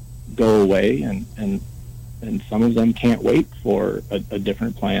go away, and some of them can't wait for a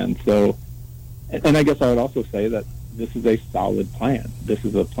different plan. So, and I guess I would also say that this is a solid plan. This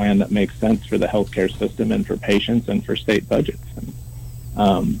is a plan that makes sense for the healthcare system and for patients and for state budgets. And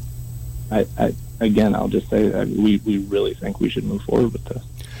I'll just say that we really think we should move forward with this.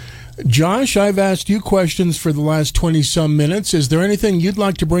 Josh, I've asked you questions for the last 20-some minutes. Is there anything you'd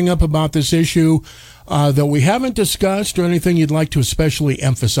like to bring up about this issue that we haven't discussed, or anything you'd like to especially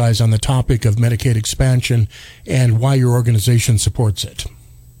emphasize on the topic of Medicaid expansion and why your organization supports it?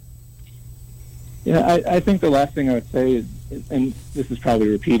 Yeah, I think the last thing I would say is, and this is probably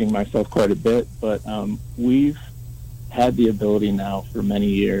repeating myself quite a bit, but we've had the ability now for many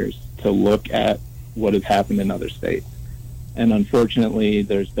years to look at what has happened in other states. And unfortunately,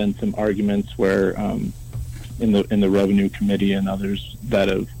 there's been some arguments where in the Revenue Committee and others that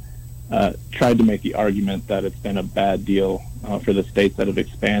have tried to make the argument that it's been a bad deal for the states that have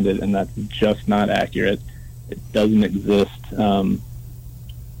expanded, and that's just not accurate. It doesn't exist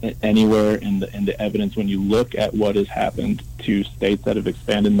anywhere in the evidence. When you look at what has happened to states that have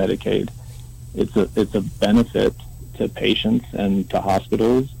expanded Medicaid, it's a benefit to patients and to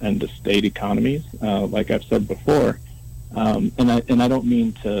hospitals and to state economies, like I've said before. And I don't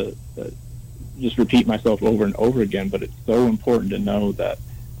mean to just repeat myself over and over again, but it's so important to know that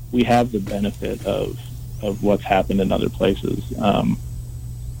we have the benefit of what's happened in other places.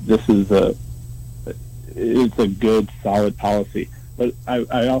 This is it's a good, solid policy. But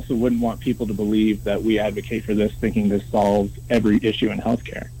I also wouldn't want people to believe that we advocate for this thinking this solves every issue in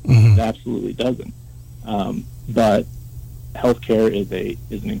healthcare. Mm-hmm. It absolutely doesn't. But healthcare is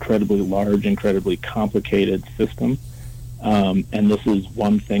an incredibly large, incredibly complicated system. And this is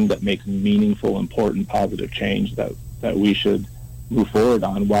one thing that makes meaningful, important, positive change that we should move forward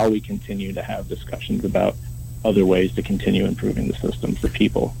on while we continue to have discussions about other ways to continue improving the system for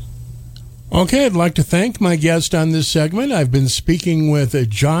people. Okay, I'd like to thank my guest on this segment. I've been speaking with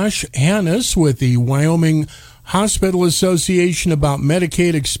Josh Hannes with the Wyoming Hospital Association about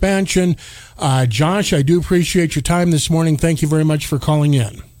Medicaid expansion. Josh, I do appreciate your time this morning. Thank you very much for calling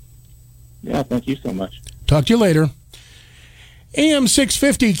in. Yeah, thank you so much. Talk to you later. AM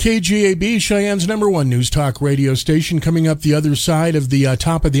 650 KGAB, Cheyenne's #1 news talk radio station. Coming up the other side of the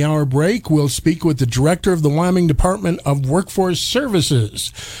top of the hour break, we'll speak with the director of the Wyoming Department of Workforce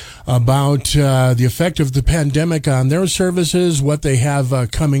Services about the effect of the pandemic on their services, what they have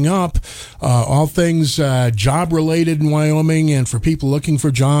coming up, all things job-related in Wyoming, and for people looking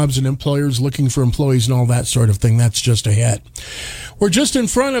for jobs and employers looking for employees and all that sort of thing. That's just ahead. We're just in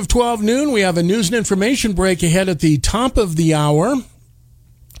front of 12 noon. We have a news and information break ahead at the top of the hour.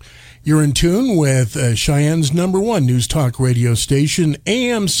 You're in tune with Cheyenne's #1 news talk radio station,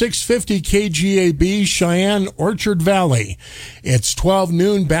 AM 650 KGAB, Cheyenne, Orchard Valley. It's 12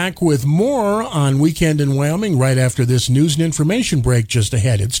 noon, back with more on Weekend in Wyoming right after this news and information break just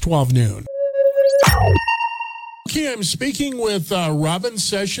ahead. It's 12 noon. Okay, I'm speaking with Robin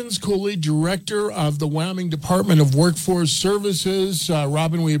Sessions Cooley, Director of the Wyoming Department of Workforce Services.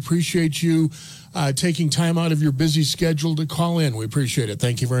 Robin, we appreciate you taking time out of your busy schedule to call in. We appreciate it.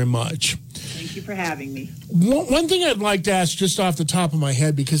 Thank you very much. Thank you for having me. One thing I'd like to ask just off the top of my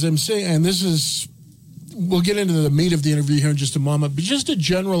head, because I'm saying, and this is, we'll get into the meat of the interview here in just a moment, but just a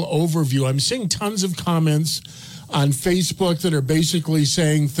general overview. I'm seeing tons of comments on Facebook that are basically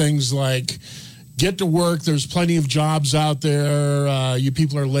saying things like, get to work, there's plenty of jobs out there, you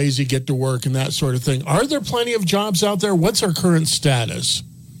people are lazy, get to work, and that sort of thing. Are there plenty of jobs out there? What's our current status?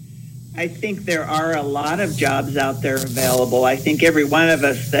 I think there are a lot of jobs out there available. I think every one of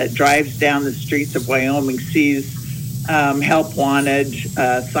us that drives down the streets of Wyoming sees help wanted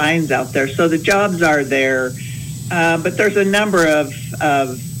signs out there. So the jobs are there, but there's a number of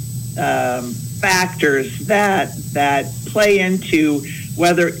factors that play into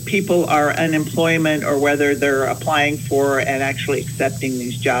whether people are unemployment or whether they're applying for and actually accepting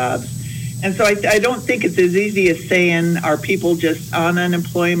these jobs. And so I don't think it's as easy as saying, are people just on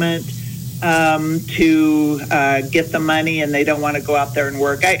unemployment to get the money and they don't want to go out there and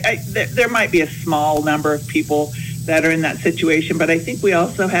work. There might be a small number of people that are in that situation, but I think we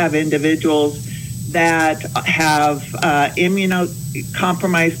also have individuals that have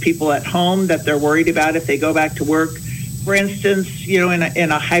immunocompromised people at home that they're worried about if they go back to work. For instance,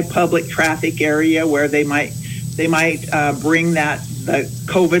 in a high public traffic area where they might bring the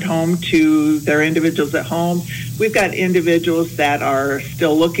COVID home to their individuals at home. We've got individuals that are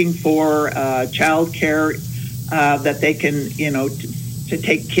still looking for child care that they can, to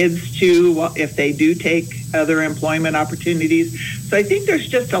take kids to if they do take other employment opportunities. So I think there's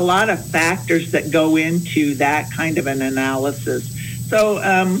just a lot of factors that go into that kind of an analysis. So,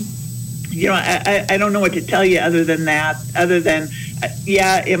 I don't know what to tell you other than that,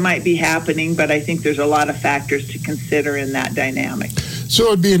 it might be happening, but I think there's a lot of factors to consider in that dynamic. So it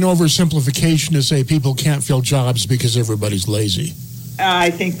would be an oversimplification to say people can't fill jobs because everybody's lazy. I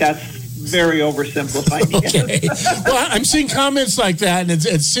think that's very oversimplified. Okay. Well, I'm seeing comments like that, and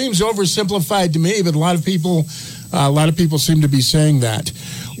it seems oversimplified to me, but a lot of people seem to be saying that.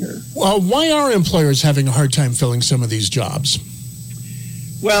 Sure. Well, why are employers having a hard time filling some of these jobs?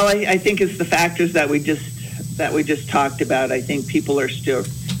 Well, I think it's the factors that we just talked about. I think people are still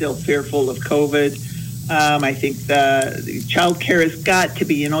fearful of COVID. I think the child care has got to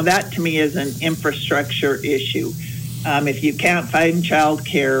be, that to me is an infrastructure issue. If you can't find child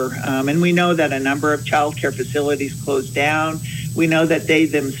care, and we know that a number of child care facilities closed down, we know that they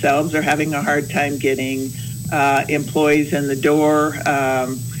themselves are having a hard time getting employees in the door.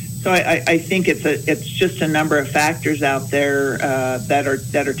 So I think it's just a number of factors out there that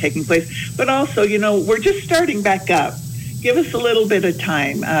are taking place. But also, we're just starting back up. Give us a little bit of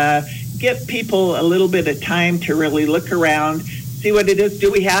time. Give people a little bit of time to really look around, see what it is. Do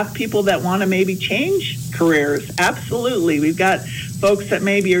we have people that want to maybe change careers? Absolutely. We've got folks that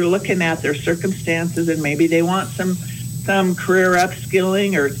maybe are looking at their circumstances and maybe they want some career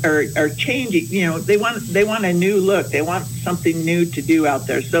upskilling or changing. They want a new look. They want something new to do out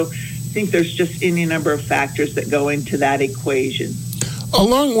there. So I think there's just any number of factors that go into that equation.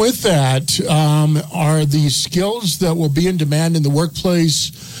 Along with that, are the skills that will be in demand in the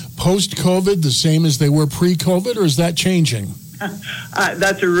workplace post-COVID the same as they were pre-COVID, or is that changing?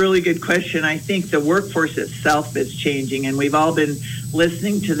 That's a really good question. I think the workforce itself is changing, and we've all been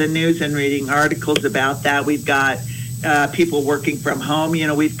listening to the news and reading articles about that. We've got people working from home.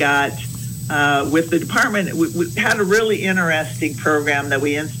 We've got, with the department, we had a really interesting program that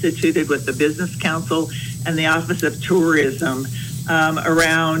we instituted with the Business Council and the Office of Tourism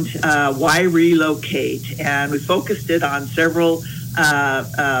around why relocate. And we focused it on several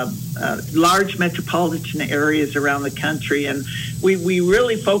large metropolitan areas around the country. And we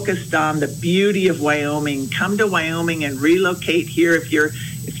really focused on the beauty of Wyoming. Come to Wyoming and relocate here. If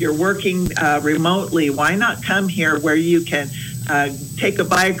you're working remotely, why not come here where you can take a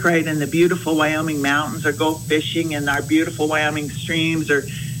bike ride in the beautiful Wyoming mountains, or go fishing in our beautiful Wyoming streams, or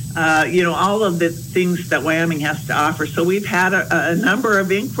all of the things that Wyoming has to offer. So we've had a number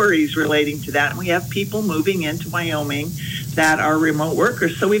of inquiries relating to that, and we have people moving into Wyoming that are remote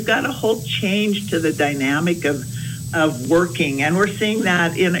workers. So we've got a whole change to the dynamic of working, and we're seeing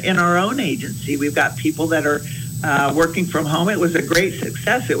that in our own agency. We've got people that are working from home. It was a great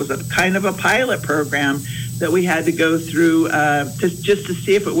success. It was a kind of a pilot program that we had to go through just to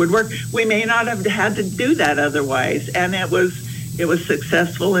see if it would work. We may not have had to do that otherwise, and it was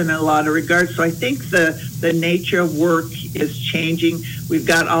successful in a lot of regards. So I think the nature of work is changing. We've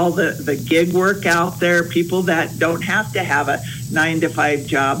got all the gig work out there, people that don't have to have a 9-to-5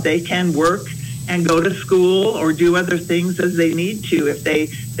 job. They can work and go to school or do other things as they need to. If they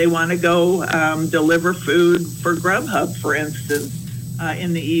want to go deliver food for Grubhub, for instance,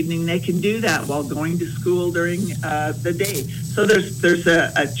 in the evening, they can do that while going to school during the day. So there's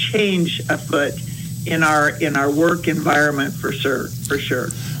a change afoot in our work environment for sure.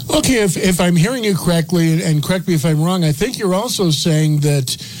 Okay, if I'm hearing you correctly, and correct me if I'm wrong, I think you're also saying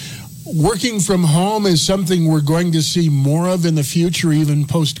that working from home is something we're going to see more of in the future, even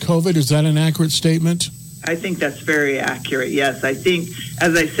post-COVID. Is that an accurate statement? I think that's very accurate, yes. I think,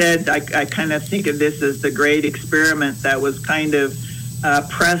 as I said, I kind of think of this as the great experiment that was kind of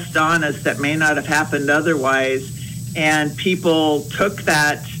pressed on us that may not have happened otherwise, and people took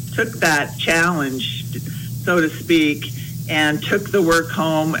that challenge, so to speak, and took the work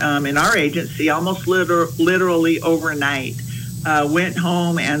home in our agency almost literally overnight. Went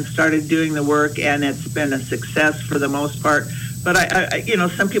home and started doing the work, and it's been a success for the most part. But I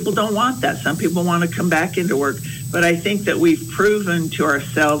some people don't want that. Some people want to come back into work. But I think that we've proven to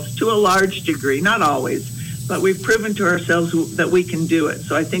ourselves, to a large degree, not always, but we've proven to ourselves that we can do it.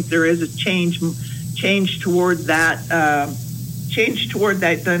 So I think there is a change toward that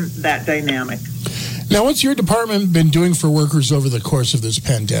that dynamic. Now, what's your department been doing for workers over the course of this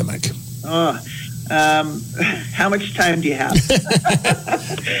pandemic? How much time do you have?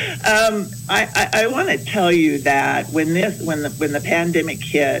 I want to tell you that when the pandemic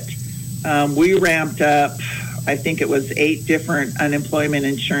hit, we ramped up. I think it was 8 different unemployment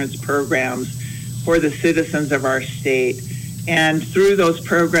insurance programs for the citizens of our state. And through those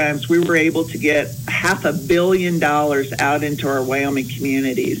programs, we were able to get $500 million out into our Wyoming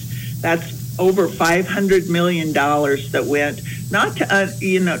communities. That's over $500 million that went not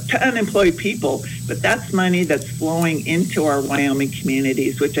to unemployed people, but that's money that's flowing into our Wyoming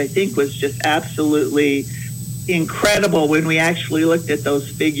communities, which I think was just absolutely incredible. When we actually looked at those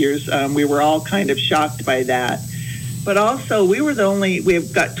figures, we were all kind of shocked by that. But also,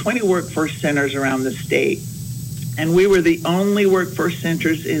 we've got 20 workforce centers around the state, and we were the only workforce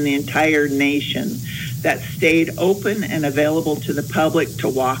centers in the entire nation that stayed open and available to the public to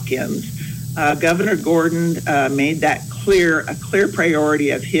walk-ins. Governor Gordon made that a clear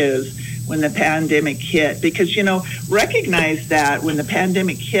priority of his when the pandemic hit, because recognize that when the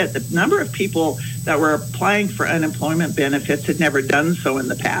pandemic hit, the number of people that were applying for unemployment benefits had never done so in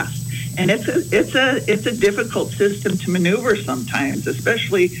the past, and it's a difficult system to maneuver sometimes,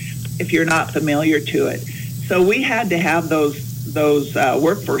 especially if you're not familiar to it. So we had to have those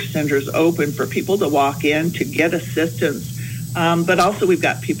workforce centers open for people to walk in to get assistance. But also we've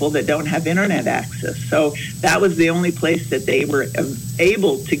got people that don't have internet access. So that was the only place that they were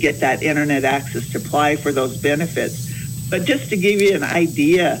able to get that internet access to apply for those benefits. But just to give you an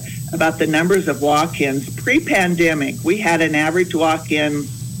idea about the numbers of walk-ins, pre-pandemic, we had an average walk-in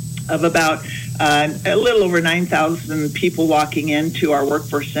of about a little over 9,000 people walking into our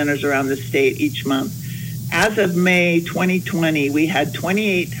workforce centers around the state each month. As of May 2020, we had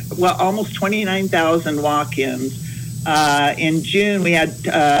almost 29,000 walk-ins. In June, we had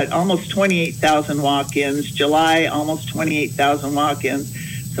almost 28,000 walk-ins. July, almost 28,000 walk-ins.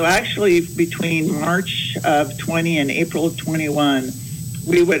 So actually, between March of 20 and April of 21,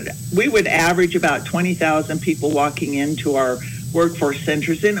 we would average about 20,000 people walking into our workforce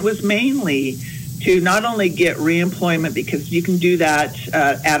centers, and it was mainly to not only get reemployment, because you can do that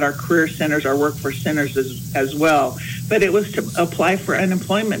at our career centers, our workforce centers as well, but it was to apply for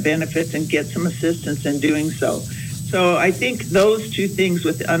unemployment benefits and get some assistance in doing so. So I think those two things,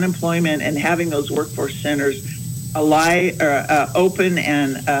 with unemployment and having those workforce centers open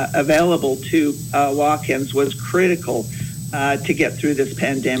and available to walk-ins, was critical to get through this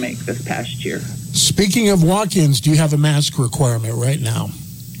pandemic this past year. Speaking of walk-ins, do you have a mask requirement right now?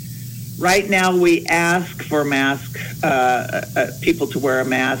 Right now, we ask for people to wear a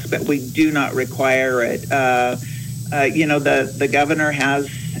mask, but we do not require it. The governor has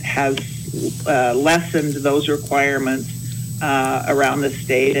lessened those requirements around the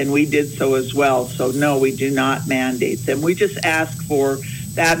state, and we did so as well. So no, we do not mandate them. We just ask for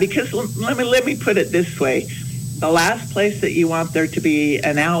that because let me put it this way. The last place that you want there to be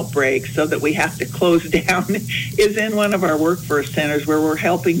an outbreak so that we have to close down is in one of our workforce centers where we're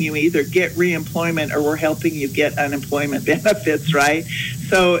helping you either get reemployment or we're helping you get unemployment benefits, right?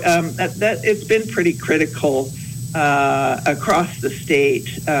 So that it's been pretty critical across the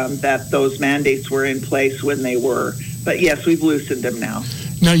state that those mandates were in place when they were. But yes, we've loosened them now.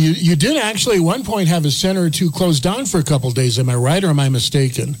 Now, you did actually at one point have a center or two closed down for a couple of days. Am I right or am I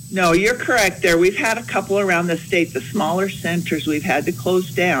mistaken? No, you're correct there. We've had a couple around the state. The smaller centers we've had to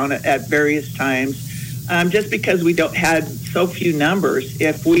close down at various times just because we don't had so few numbers.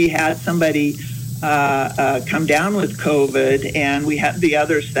 If we had somebody come down with COVID and we had the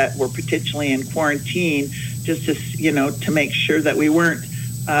others that were potentially in quarantine, just to make sure that we weren't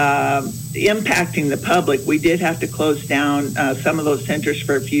impacting the public, we did have to close down some of those centers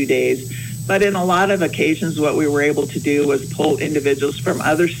for a few days. But in a lot of occasions, what we were able to do was pull individuals from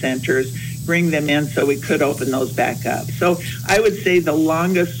other centers, bring them in so we could open those back up. So I would say the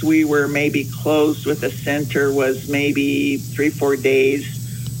longest we were maybe closed with a center was maybe 3-4 days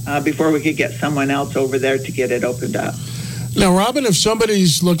before we could get someone else over there to get it opened up. Now, Robin, if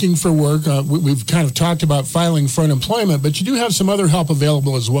somebody's looking for work, we've kind of talked about filing for unemployment, but you do have some other help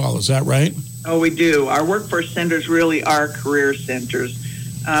available as well. Is that right? Oh, we do. Our workforce centers really are career centers.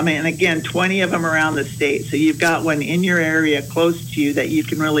 And again, 20 of them around the state. So you've got one in your area close to you that you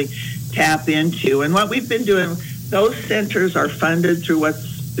can really tap into. And what we've been doing, those centers are funded through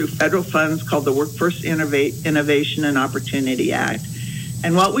federal funds called the Workforce Innovation and Opportunity Act.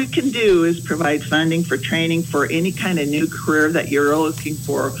 And what we can do is provide funding for training for any kind of new career that you're looking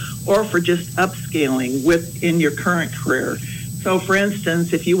for, or for just upscaling within your current career. So, for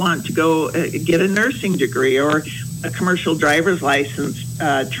instance, if you want to go get a nursing degree or a commercial driver's license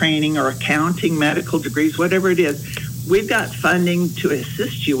training or accounting, medical degrees, whatever it is, we've got funding to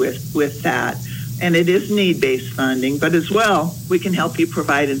assist you with that. And it is need-based funding, but as well, we can help you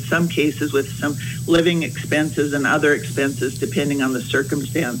provide in some cases with some living expenses and other expenses depending on the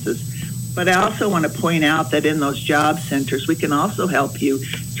circumstances. But I also want to point out that in those job centers, we can also help you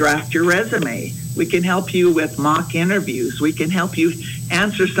draft your resume. We can help you with mock interviews. We can help you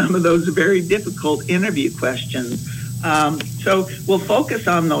answer some of those very difficult interview questions. So we'll focus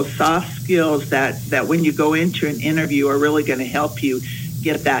on those soft skills that when you go into an interview are really going to help you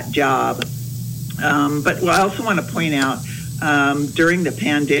get that job. But I also want to point out, during the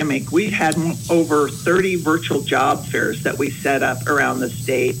pandemic, we had over 30 virtual job fairs that we set up around the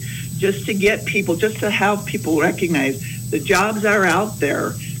state just to get people, just to have people recognize the jobs are out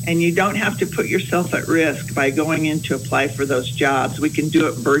there and you don't have to put yourself at risk by going in to apply for those jobs. We can do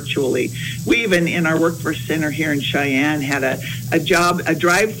it virtually. We even, in our workforce center here in Cheyenne, had a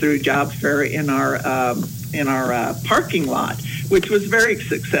drive-through job fair in our parking lot, which was very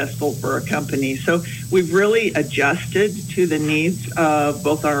successful for our company. So we've really adjusted to the needs of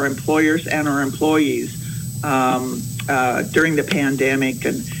both our employers and our employees during the pandemic.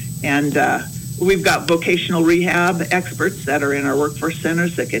 And we've got vocational rehab experts that are in our workforce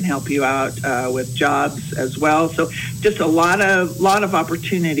centers that can help you out with jobs as well. So just a lot of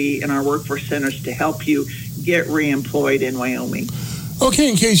opportunity in our workforce centers to help you get reemployed in Wyoming. Okay,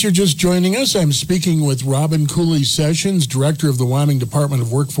 in case you're just joining us, I'm speaking with Robin Cooley-Sessions, Director of the Wyoming Department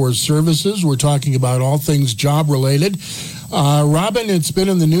of Workforce Services. We're talking about all things job-related. Robin, it's been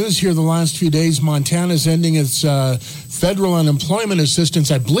in the news here the last few days. Montana's ending its federal unemployment assistance.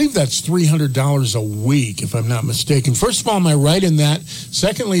 I believe that's $300 a week, if I'm not mistaken. First of all, am I right in that?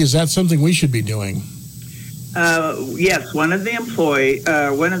 Secondly, is that something we should be doing? Yes, one of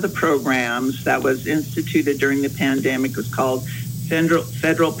the programs that was instituted during the pandemic was called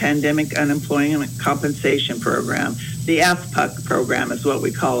Federal Pandemic Unemployment Compensation Program. The FPUC program is what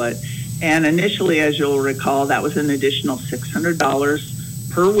we call it. And initially, as you'll recall, that was an additional $600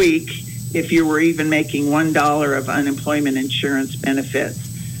 per week if you were even making $1 of unemployment insurance benefits.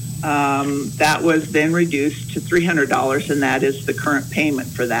 That was then reduced to $300, and that is the current payment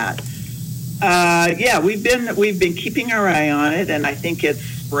for that. We've been keeping our eye on it, and I think it's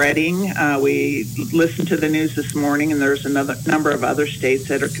spreading. We listened to the news this morning, and there's another number of other states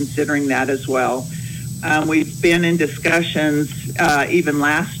that are considering that as well. We've been in discussions even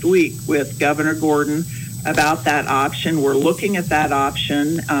last week with Governor Gordon about that option. We're looking at that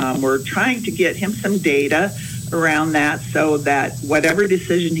option. We're trying to get him some data around that so that whatever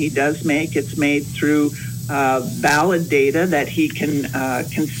decision he does make, it's made through valid data that he can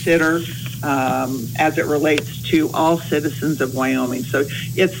consider as it relates to all citizens of Wyoming. So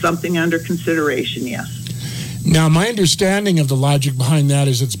it's something under consideration, yes. Now, my understanding of the logic behind that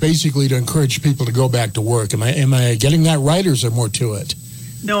is it's basically to encourage people to go back to work. Am I getting that right, or is there more to it?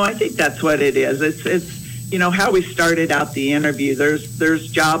 No, I think that's what it is. It's how we started out the interview.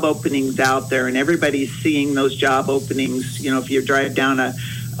 There's job openings out there, and everybody's seeing those job openings. If you drive down a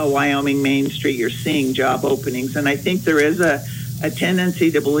Wyoming Main Street, you're seeing job openings. And I think there is a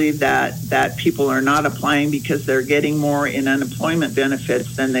tendency to believe that people are not applying because they're getting more in unemployment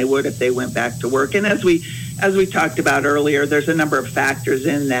benefits than they would if they went back to work. And as we talked about earlier, there's a number of factors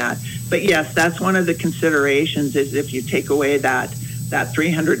in that. But yes, that's one of the considerations is if you take away that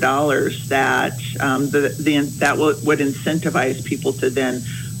 $300 that would incentivize people to then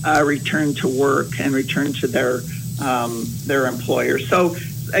return to work and return to their employer. So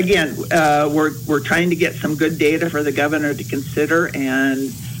again, we're trying to get some good data for the governor to consider,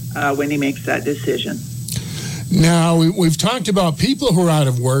 and when he makes that decision. Now, we've talked about people who are out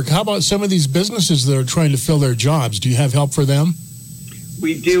of work. How about some of these businesses that are trying to fill their jobs? Do you have help for them?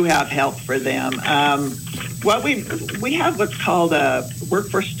 We do have help for them. We have what's called a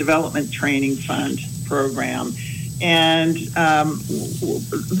Workforce Development Training Fund program, and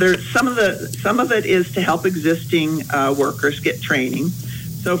there's some of it is to help existing workers get training.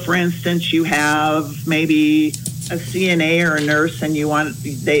 So, for instance, you have maybe a CNA or a nurse, and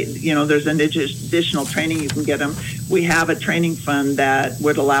there's an additional training you can get them. We have a training fund that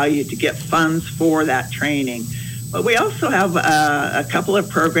would allow you to get funds for that training. But we also have a couple of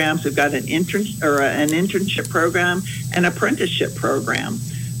programs. We've got an internship program and apprenticeship program.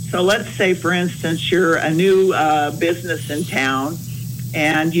 So let's say, for instance, you're a new business in town,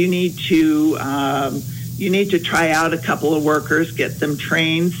 and you need to try out a couple of workers, get them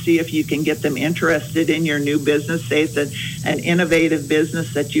trained, see if you can get them interested in your new business. Say it's an innovative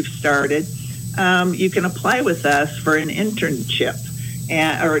business that you've started. You can apply with us for an internship.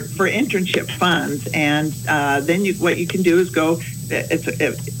 Or for internship funds, and then what you can do is go.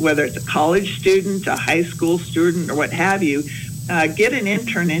 Whether it's a college student, a high school student, or what have you, get an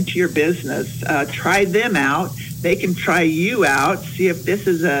intern into your business. Try them out. They can try you out. See if this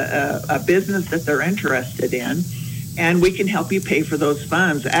is a business that they're interested in, and we can help you pay for those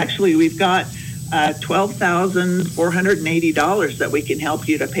funds. Actually, we've got $12,480 that we can help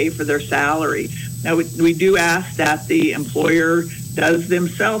you to pay for their salary. Now, we do ask that the employer does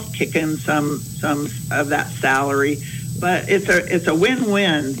themselves kick in some of that salary, but it's a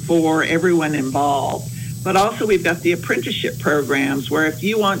win-win for everyone involved. But also we've got the apprenticeship programs where if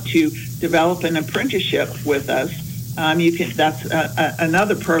you want to develop an apprenticeship with us, that's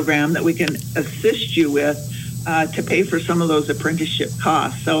another program that we can assist you with to pay for some of those apprenticeship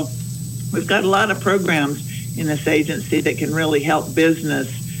costs. So we've got a lot of programs in this agency that can really help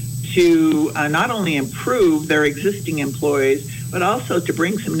business to not only improve their existing employees, but also to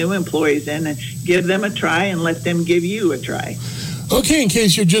bring some new employees in and give them a try and let them give you a try. Okay, in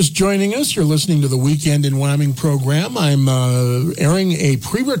case you're just joining us, you're listening to the Weekend in Wyoming program. I'm airing a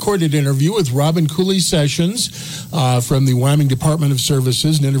pre-recorded interview with Robin Cooley-Sessions from the Wyoming Department of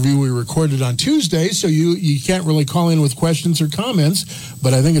Services, an interview we recorded on Tuesday, so you can't really call in with questions or comments,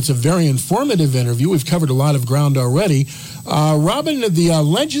 but I think it's a very informative interview. We've covered a lot of ground already. Robin, the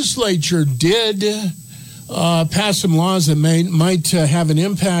legislature did pass some laws that might have an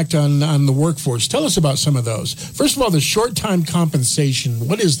impact on the workforce. Tell us about some of those. First of all, the short-time compensation.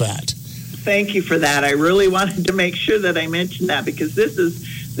 What is that? Thank you for that. I really wanted to make sure that I mentioned that because this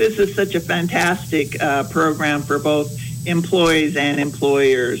is such a fantastic program for both employees and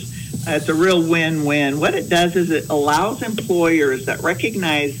employers. It's a real win-win. What it does is it allows employers that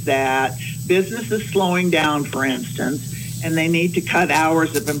recognize that business is slowing down, for instance, and they need to cut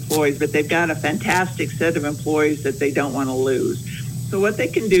hours of employees, but they've got a fantastic set of employees that they don't want to lose. So what they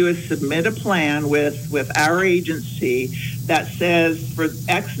can do is submit a plan with our agency that says for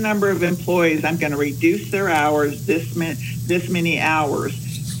X number of employees, I'm going to reduce their hours this many hours.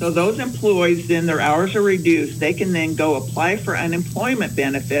 So those employees, then their hours are reduced. They can then go apply for unemployment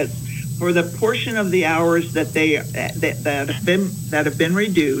benefits for the portion of the hours that have been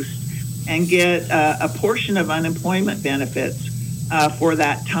reduced, and get a portion of unemployment benefits for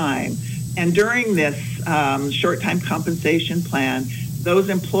that time. And during this short-time compensation plan, those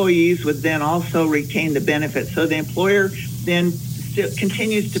employees would then also retain the benefits. So the employer then still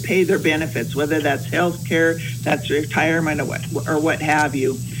continues to pay their benefits, whether that's health care, that's retirement, or what have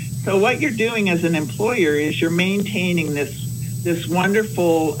you. So what you're doing as an employer is you're maintaining this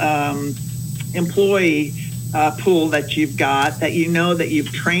wonderful employee pool that you've got, that you know that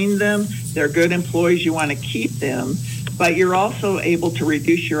you've trained them, they're good employees, you want to keep them, but you're also able to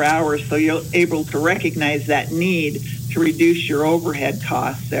reduce your hours, so you're able to recognize that need to reduce your overhead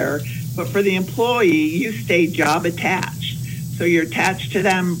costs there. But for the employee, you stay job attached. So you're attached to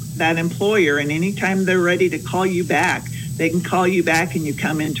that employer, and anytime they're ready to call you back, they can call you back and you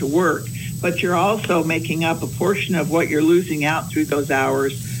come into work. But you're also making up a portion of what you're losing out through those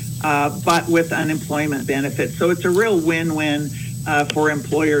hours, but with unemployment benefits. So it's a real win-win for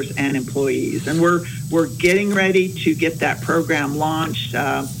employers and employees. And we're getting ready to get that program launched.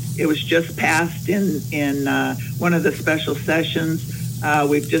 It was just passed in one of the special sessions.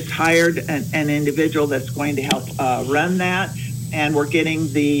 We've just hired an individual that's going to help run that, and we're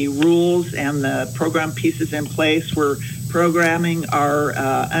getting the rules and the program pieces in place. We're programming our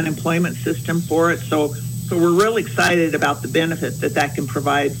unemployment system for it. So we're really excited about the benefit that can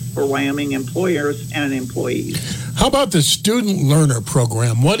provide for Wyoming employers and employees. How about the Student Learner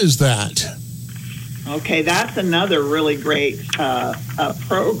Program? What is that? Okay, that's another really great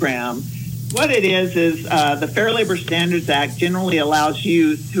program. What it is the Fair Labor Standards Act generally allows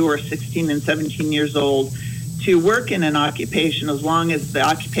youth who are 16 and 17 years old to work in an occupation as long as the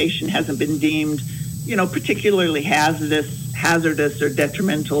occupation hasn't been deemed, particularly hazardous or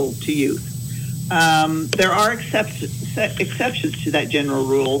detrimental to youth. There are exceptions to that general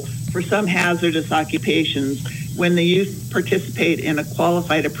rule for some hazardous occupations when the youth participate in a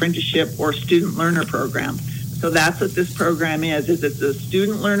qualified apprenticeship or student learner program. So that's what this program is it's a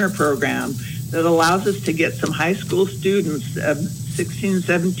student learner program that allows us to get some high school students of 16,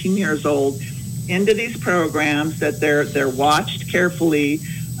 17 years old into these programs, that they're watched carefully,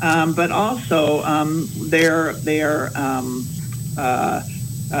 but also their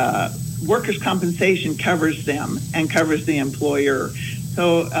workers' compensation covers them and covers the employer.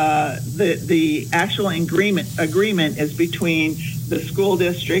 So the actual agreement is between the school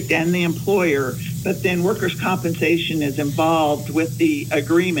district and the employer, but then workers' compensation is involved with the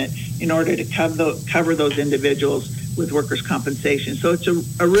agreement in order to cover those individuals with workers' compensation. So it's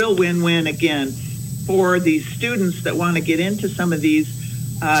a real win-win, again, for these students that want to get into some of these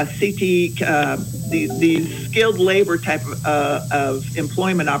these skilled labor type of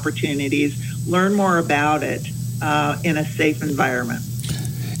employment opportunities, learn more about it in a safe environment.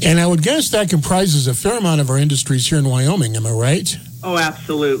 And I would guess that comprises a fair amount of our industries here in Wyoming, am I right? Oh,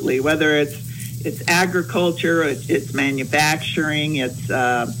 absolutely. Whether it's agriculture, it's manufacturing, it's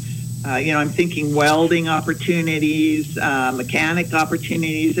I'm thinking welding opportunities, mechanic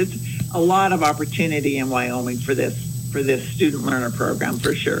opportunities. It's a lot of opportunity in Wyoming for this student learner program,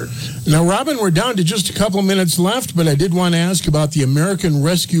 for sure. Now, Robin, we're down to just a couple minutes left, but I did want to ask about the American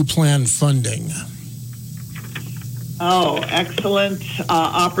Rescue Plan funding. Oh, excellent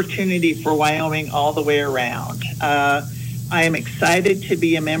opportunity for Wyoming all the way around. I am excited to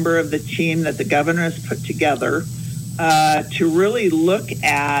be a member of the team that the governor has put together to really look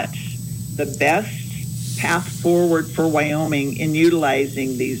at the best path forward for Wyoming in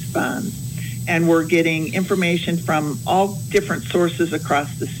utilizing these funds. And we're getting information from all different sources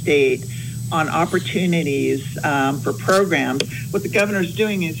across the state on opportunities for programs. What the governor's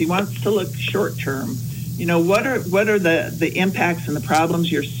doing is he wants to look short term. What are the impacts and the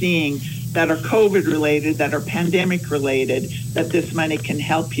problems you're seeing that are COVID related, that are pandemic related, that this money can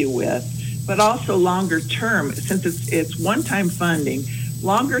help you with? But also longer term, since it's one-time funding,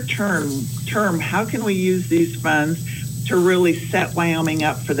 longer term, how can we use these funds to really set Wyoming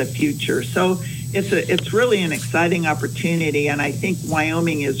up for the future? So it's really an exciting opportunity, and I think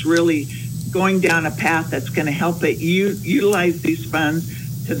Wyoming is really going down a path that's going to help it utilize these funds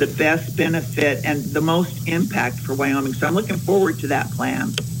to the best benefit and the most impact for Wyoming. So I'm looking forward to that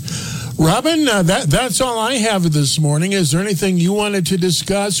plan. Robin, that's all I have this morning. Is there anything you wanted to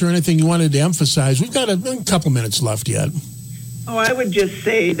discuss or anything you wanted to emphasize? We've got a couple minutes left yet. Oh, I would just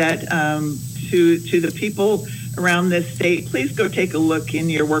say that to the people around this state, please go take a look in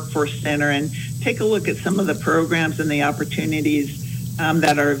your workforce center and take a look at some of the programs and the opportunities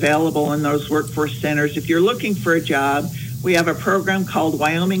that are available in those workforce centers. If you're looking for a job, we have a program called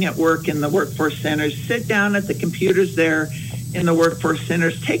Wyoming at Work in the workforce centers. Sit down at the computers there in the workforce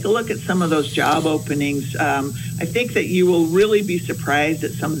centers. Take a look at some of those job openings. I think that you will really be surprised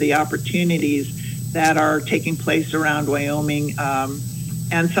at some of the opportunities that are taking place around Wyoming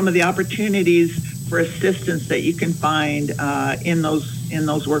and some of the opportunities for assistance that you can find in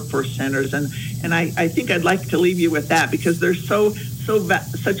those workforce centers. And I think I'd like to leave you with that because they're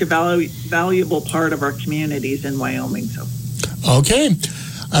such a valuable part of our communities in Wyoming. So, okay.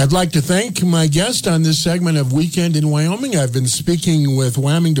 I'd like to thank my guest on this segment of Weekend in Wyoming. I've been speaking with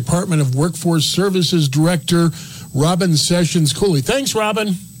Wyoming Department of Workforce Services Director Robin Sessions Cooley. Thanks,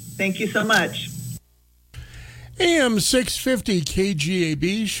 Robin. Thank you so much. AM 650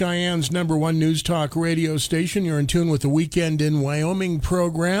 KGAB, Cheyenne's number one news talk radio station. You're in tune with the Weekend in Wyoming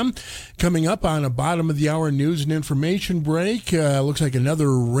program. Coming up on a bottom of the hour news and information break. Looks like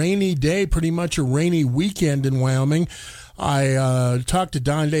another rainy day, pretty much a rainy weekend in Wyoming. I talked to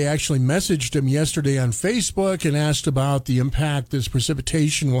Don Day, actually messaged him yesterday on Facebook and asked about the impact this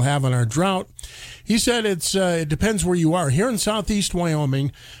precipitation will have on our drought. He said it depends where you are. Here in southeast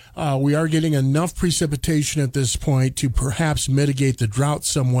Wyoming, we are getting enough precipitation at this point to perhaps mitigate the drought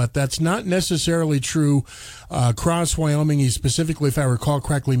somewhat. That's not necessarily true across Wyoming. He specifically, if I recall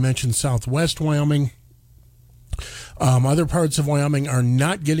correctly, mentioned southwest Wyoming. Other parts of Wyoming are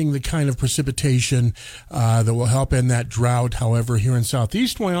not getting the kind of precipitation that will help end that drought. However, here in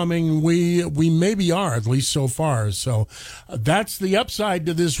southeast Wyoming, we maybe are, at least so far. So that's the upside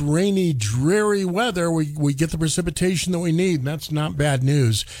to this rainy, dreary weather. We get the precipitation that we need. That's not bad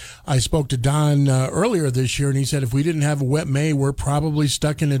news. I spoke to Don earlier this year, and he said if we didn't have a wet May, we're probably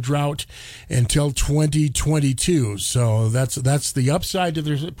stuck in a drought until 2022. So that's the upside to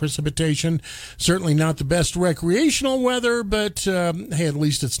the precipitation. Certainly not the best recreational weather, but hey, at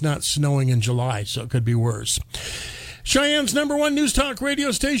least it's not snowing in July, so it could be worse. Cheyenne's number one news talk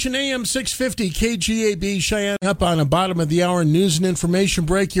radio station, AM 650 KGAB. Cheyenne up on a bottom of the hour news and information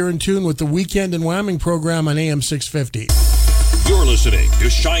break. You're in tune with the Weekend in Wyoming program on AM 650. You're listening to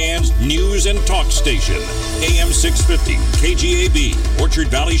Cheyenne's news and talk station, AM 650 KGAB, Orchard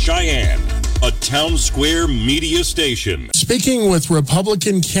Valley, Cheyenne. A town square media station. Speaking with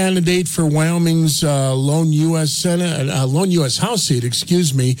Republican candidate for Wyoming's lone U.S. House seat,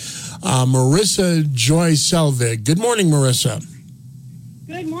 Marissa Joy Selvig. Good morning, Marissa.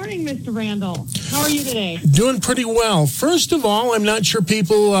 Good morning, Mr. Randall. How are you today? Doing pretty well. First of all, I'm not sure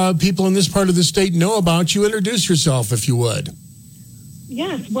people in this part of the state know about you. Introduce yourself, if you would.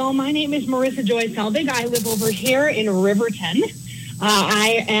 Yes. Well, my name is Marissa Joy Selvig. I live over here in Riverton.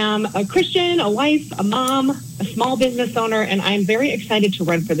 I am a Christian, a wife, a mom, a small business owner, and I'm very excited to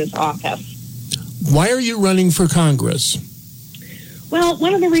run for this office. Why are you running for Congress? Well,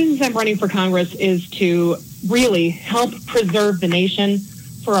 one of the reasons I'm running for Congress is to really help preserve the nation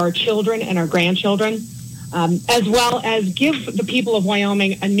for our children and our grandchildren, as well as give the people of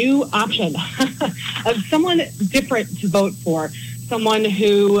Wyoming a new option of someone different to vote for, someone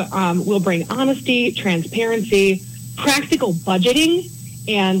who will bring honesty, transparency, practical budgeting,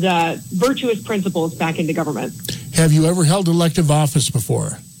 and virtuous principles back into government. Have you ever held elective office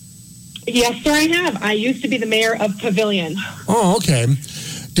before? Yes, sir, I have. I used to be the mayor of Pavilion. Oh, okay.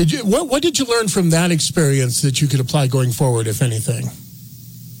 What did you learn from that experience that you could apply going forward, if anything?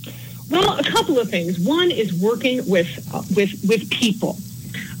 Well, a couple of things. One is working with people.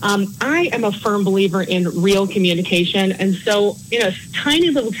 I am a firm believer in real communication, and so in a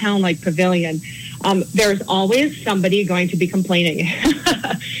tiny little town like Pavilion, there's always somebody going to be complaining.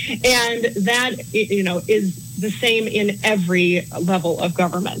 And that, is the same in every level of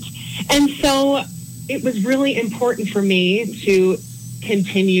government. And so it was really important for me to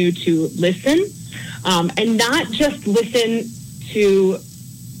continue to listen, and not just listen to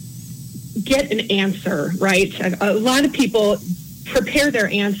get an answer, right? A lot of people prepare their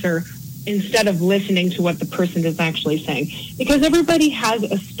answer instead of listening to what the person is actually saying, because everybody has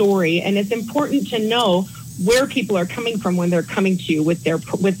a story, and it's important to know where people are coming from when they're coming to you with their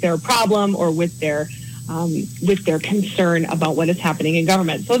problem or with their concern about what is happening in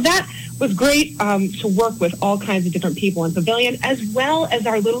government. So that was great to work with all kinds of different people in Pavilion, as well as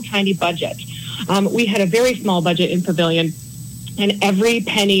our little tiny budget. We had a very small budget in Pavilion, and every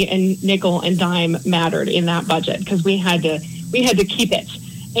penny and nickel and dime mattered in that budget because we had to keep it.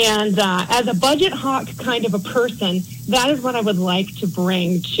 And as a budget hawk kind of a person, that is what I would like to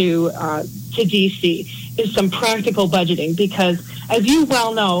bring to D.C. is some practical budgeting, because as you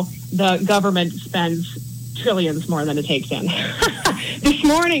well know, the government spends trillions more than it takes in. This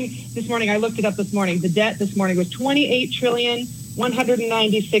morning, I looked it up this morning. The debt this morning was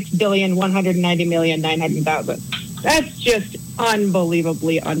 $28,196,190,900,000. That's just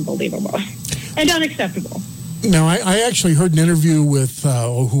unbelievably unbelievable and unacceptable. Now, I actually heard an interview with,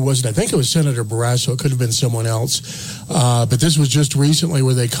 who was it? I think it was Senator Barrasso. It could have been someone else. But this was just recently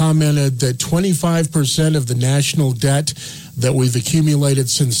where they commented that 25% of the national debt that we've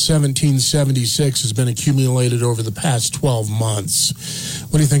accumulated since 1776 has been accumulated over the past 12 months.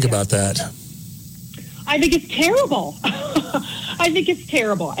 What do you think about that? I think it's terrible. I think it's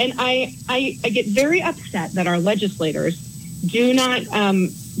terrible. And I get very upset that our legislators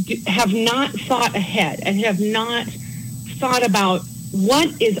have not thought ahead and have not thought about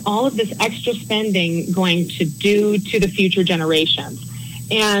what is all of this extra spending going to do to the future generations.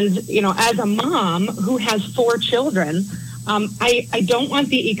 And, as a mom who has 4 children, I don't want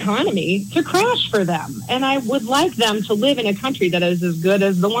the economy to crash for them. And I would like them to live in a country that is as good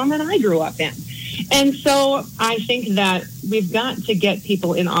as the one that I grew up in. And so I think that we've got to get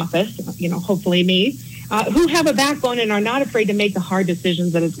people in office, hopefully me, who have a backbone and are not afraid to make the hard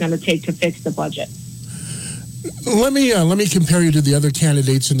decisions that it's going to take to fix the budget. Let me compare you to the other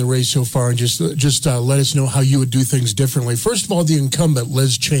candidates in the race so far, and just let us know how you would do things differently. First of all, the incumbent,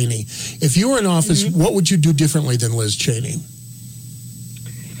 Liz Cheney. If you were in office, what would you do differently than Liz Cheney?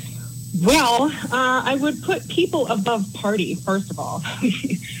 Well, I would put people above party. First of all,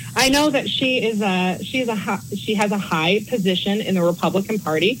 I know that she has a high position in the Republican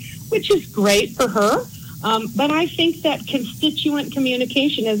Party, which is great for her. But I think that constituent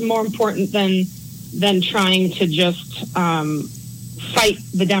communication is more important than trying to just fight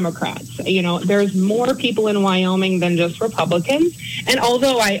the Democrats. There's more people in Wyoming than just Republicans. And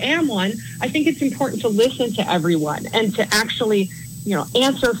although I am one, I think it's important to listen to everyone and to actually,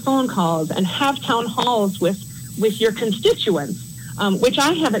 answer phone calls and have town halls with your constituents, which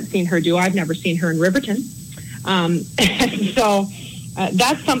I haven't seen her do. I've never seen her in Riverton. And so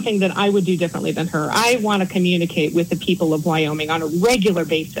that's something that I would do differently than her. I want to communicate with the people of Wyoming on a regular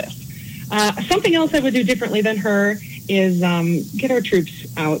basis. Something else I would do differently than her is get our troops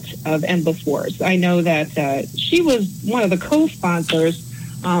out of endless wars. I know that she was one of the co-sponsors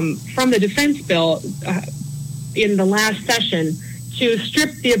from the defense bill in the last session to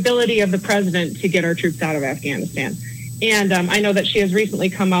strip the ability of the president to get our troops out of Afghanistan. And I know that she has recently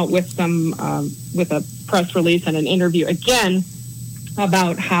come out with with a press release and an interview again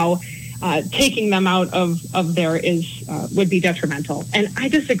about how taking them out of there would be detrimental. And I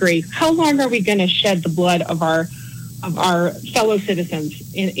disagree. How long are we going to shed the blood of our fellow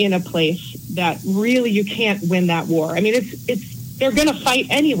citizens in a place that really you can't win that war? I mean, they're going to fight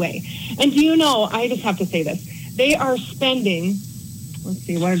anyway. And do you know, I just have to say this, they are spending, let's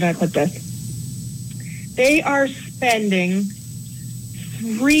see, where did I put this? They are spending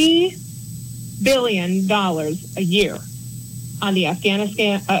 $3 billion a year on the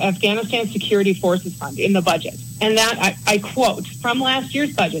Afghanistan Security Forces Fund in the budget. And that, I quote, from last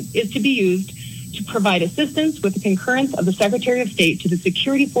year's budget, is to be used to provide assistance with the concurrence of the Secretary of State to the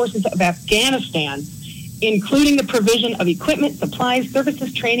security forces of Afghanistan, including the provision of equipment, supplies,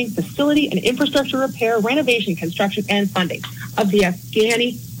 services, training, facility, and infrastructure repair, renovation, construction, and funding of the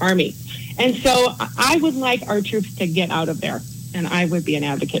Afghani army. And so I would like our troops to get out of there, and I would be an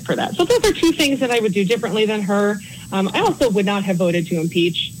advocate for that. So those are 2 things that I would do differently than her. I also would not have voted to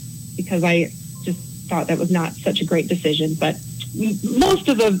impeach because I just thought that was not such a great decision. But most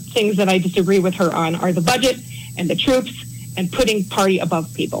of the things that I disagree with her on are the budget and the troops and putting party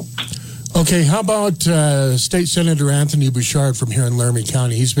above people. Okay, how about State Senator Anthony Bouchard from here in Laramie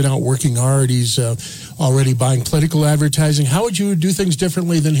County? He's been out working hard. He's already buying political advertising. How would you do things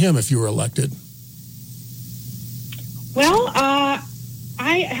differently than him if you were elected? Well,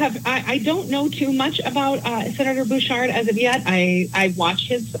 I don't know too much about Senator Bouchard as of yet. I watch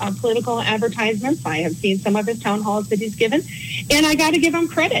his political advertisements. I have seen some of his town halls that he's given, and I got to give him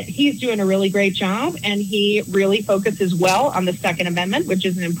credit. He's doing a really great job, and he really focuses well on the Second Amendment, which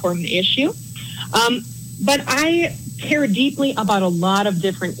is an important issue. But I care deeply about a lot of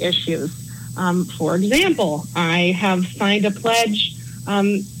different issues. For example, I have signed a pledge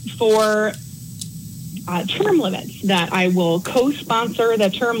for term limits, that I will co-sponsor the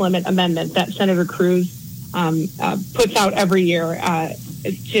term limit amendment that Senator Cruz puts out every year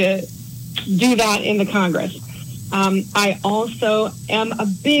to do that in the Congress. I also am a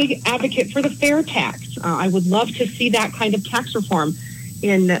big advocate for the fair tax. I would love to see that kind of tax reform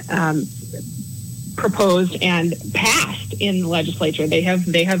proposed and passed in the legislature. They have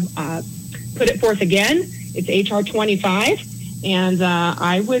put it forth again. It's H.R. 25. And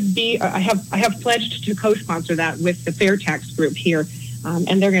I have pledged to co-sponsor that with the Fair Tax group here,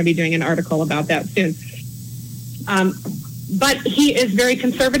 and they're going to be doing an article about that soon. But he is very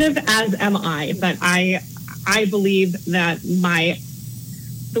conservative, as am I. But I believe that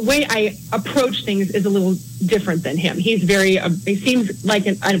the way I approach things is a little different than him. He seems like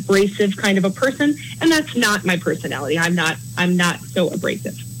an abrasive kind of a person, and that's not my personality. I'm not so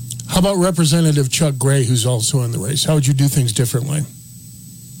abrasive. How about Representative Chuck Gray, who's also in the race? How would you do things differently?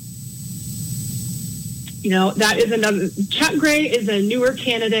 That is another. Chuck Gray is a newer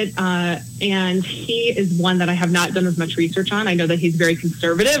candidate, and he is one that I have not done as much research on. I know that he's very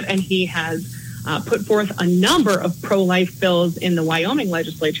conservative, and he has put forth a number of pro-life bills in the Wyoming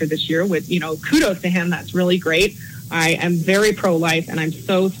legislature this year. With kudos to him. That's really great. I am very pro-life, and I'm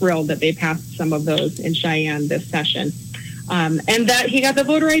so thrilled that they passed some of those in Cheyenne this session. and that he got the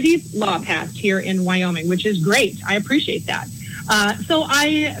voter ID law passed here in Wyoming, which is great. I appreciate that.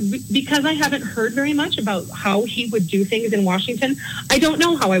 Because I haven't heard very much about how he would do things in Washington, I don't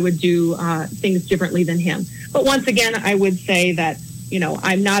know how I would do things differently than him. But once again, I would say that,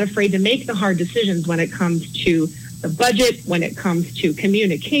 I'm not afraid to make the hard decisions when it comes to the budget, when it comes to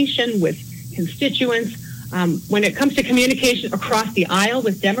communication with constituents, when it comes to communication across the aisle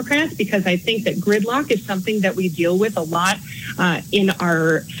with Democrats, because I think that gridlock is something that we deal with a lot in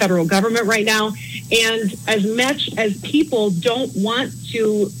our federal government right now. And as much as people don't want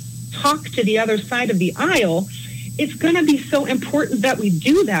to talk to the other side of the aisle, it's going to be so important that we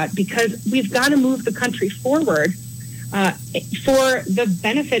do that, because we've got to move the country forward for the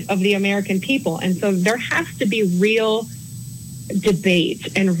benefit of the American people. And so there has to be real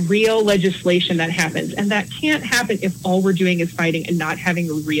debate and real legislation that happens. And that can't happen if all we're doing is fighting and not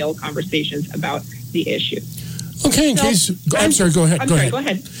having real conversations about the issue. Okay, I'm sorry, go ahead. Go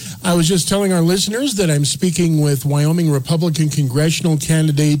ahead. I was just telling our listeners that I'm speaking with Wyoming Republican Congressional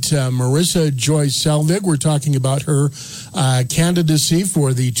candidate Marissa Joy Selvig. We're talking about her candidacy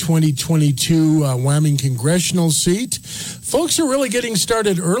for the 2022 Wyoming Congressional seat. Folks are really getting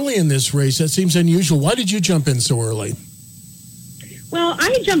started early in this race. That seems unusual. Why did you jump in so early? Well,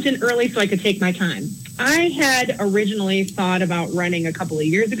 I jumped in early so I could take my time. I had originally thought about running a couple of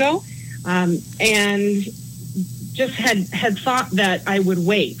years ago, and just had thought that I would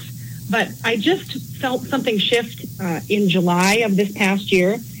wait. But I just felt something shift in July of this past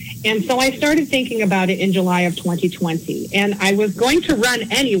year. And so I started thinking about it in July of 2020. And I was going to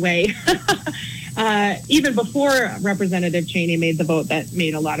run anyway, even before Representative Cheney made the vote that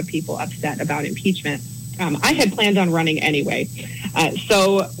made a lot of people upset about impeachment. I had planned on running anyway.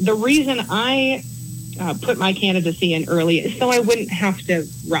 So the reason I put my candidacy in early is so I wouldn't have to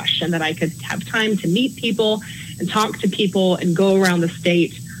rush, and that I could have time to meet people and talk to people and go around the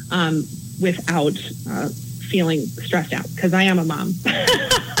state without feeling stressed out, because I am a mom.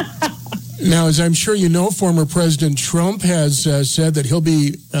 Now, as I'm sure you know, former President Trump has said that he'll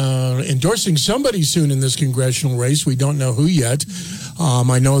be endorsing somebody soon in this congressional race. We don't know who yet.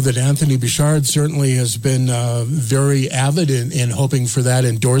 I know that Anthony Bouchard certainly has been very avid in hoping for that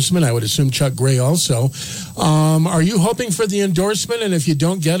endorsement. I would assume Chuck Gray also. Are you hoping for the endorsement? And if you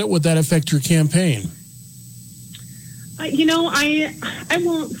don't get it, would that affect your campaign? I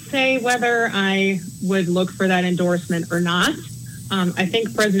won't say whether I would look for that endorsement or not. I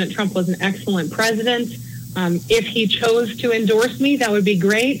think President Trump was an excellent president. If he chose to endorse me, that would be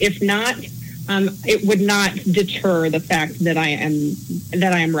great. If not, it would not deter the fact that I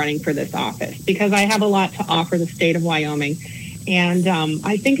am running for this office, because I have a lot to offer the state of Wyoming. And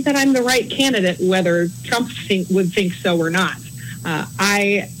I think that I'm the right candidate, whether Trump would think so or not.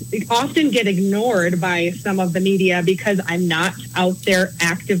 I often get ignored by some of the media because I'm not out there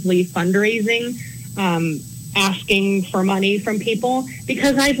actively fundraising, asking for money from people,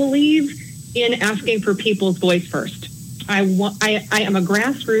 because I believe in asking for people's voice first. I am a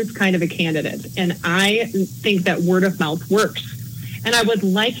grassroots kind of a candidate, and I think that word of mouth works. And I would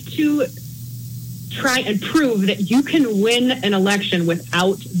like to try and prove that you can win an election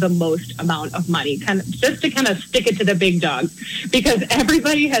without the most amount of money, just to stick it to the big dogs, because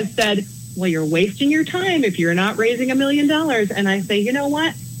everybody has said, well, you're wasting your time if you're not raising $1 million. And I say, you know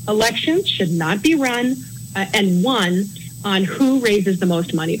what? Elections should not be run and won on who raises the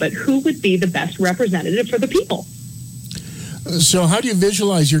most money, but who would be the best representative for the people. So how do you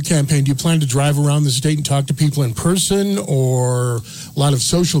visualize your campaign? Do you plan to drive around the state and talk to people in person, or a lot of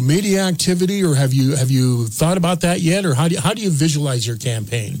social media activity, or have you thought about that yet, or how do you visualize your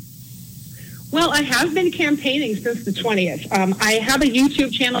campaign? Well, I have been campaigning since the 20th. I have a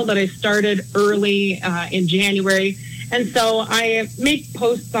YouTube channel that I started early in January, and so I make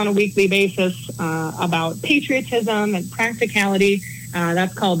posts on a weekly basis about patriotism and practicality.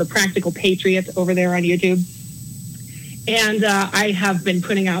 That's called The Practical Patriot over there on YouTube. And I have been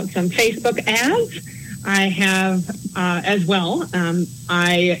putting out some Facebook ads. I have as well.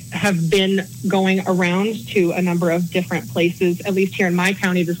 I have been going around to a number of different places, at least here in my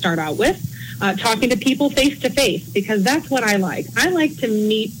county to start out with, talking to people face to face, because that's what I like. I like to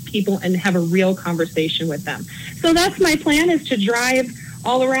meet people and have a real conversation with them. So that's my plan, is to drive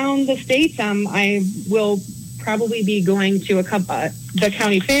all around the state. I will probably be going to a couple the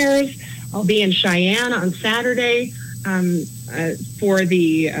county fairs. I'll be in Cheyenne on Saturday for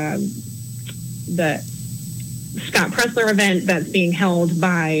the Scott Pressler event that's being held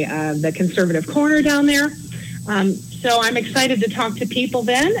by the Conservative Corner down there. So I'm excited to talk to people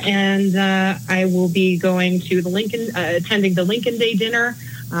then, and I will be going to attending the Lincoln Day dinner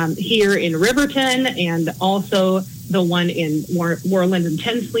here in Riverton, and also the one in Warland and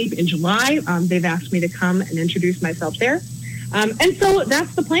Ten Sleep in July. They've asked me to come and introduce myself there. And so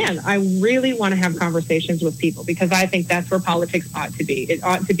that's the plan. I really want to have conversations with people because I think that's where politics ought to be. It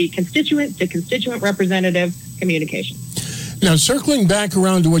ought to be constituent to constituent representative communication. Now, circling back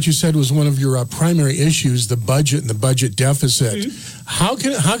around to what you said was one of your primary issues, the budget and the budget deficit. Mm-hmm.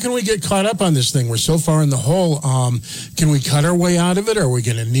 How can we get caught up on this thing? We're so far in the hole. Can we cut our way out of it? Are we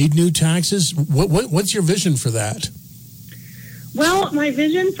going to need new taxes? What's your vision for that? Well, my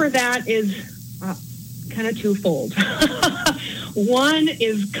vision for that is kind of twofold. One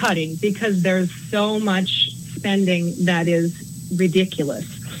is cutting because there's so much spending that is ridiculous.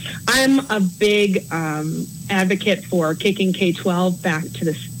 I'm a big advocate for kicking K-12 back to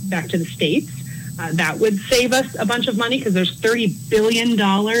the states. That would save us a bunch of money because there's $30 billion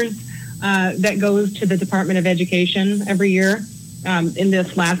that goes to the Department of Education every year. In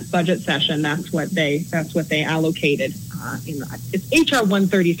this last budget session, that's what they allocated. It's HR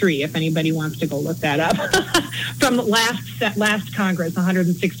 133. If anybody wants to go look that up, from last Congress,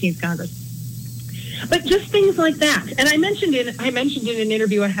 116th Congress. But just things like that. And I mentioned in an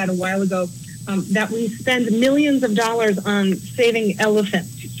interview I had a while ago that we spend millions of dollars on saving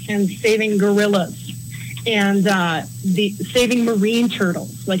elephants and saving gorillas and saving marine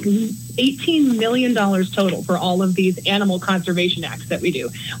turtles, like $18 million total for all of these animal conservation acts that we do.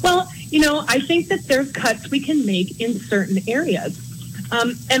 Well, I think that there's cuts we can make in certain areas.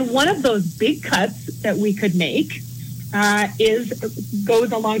 And one of those big cuts that we could make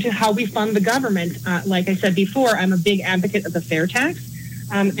goes along to how we fund the government. Like I said before, I'm a big advocate of the fair tax.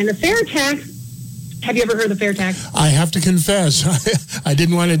 And the fair tax, have you ever heard of the fair tax? I have to confess, I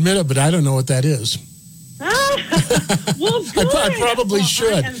didn't want to admit it, but I don't know what that is. Well, good. I probably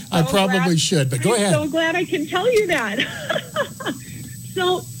should. I probably should, but go ahead. I'm so glad I can tell you that.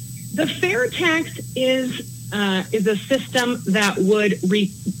 So the fair tax is a system that would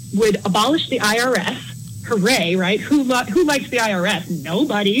abolish the IRS. Hooray, right? Who likes the IRS?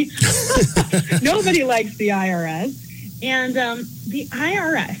 Nobody. Nobody likes the IRS. And the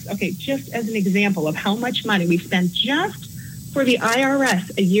IRS, okay, just as an example of how much money we spend just for the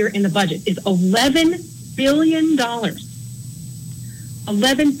IRS a year in the budget is $11 billion.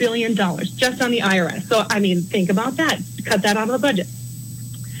 $11 billion just on the IRS. So, think about that. Cut that out of the budget.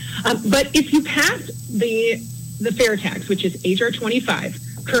 But if you pass the fair tax, which is HR 25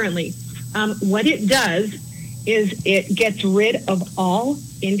 currently, what it does is it gets rid of all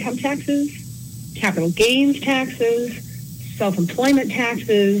income taxes, capital gains taxes, self-employment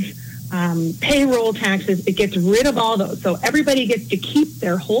taxes, payroll taxes. It gets rid of all those. So everybody gets to keep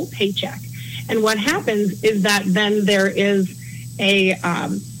their whole paycheck. And what happens is that then there is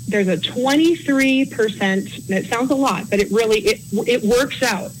there's a 23%, and it sounds a lot, but it works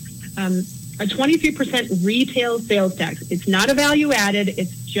out. A 23% retail sales tax. It's not a value added.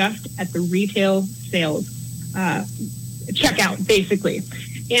 It's just at the retail sales checkout, basically.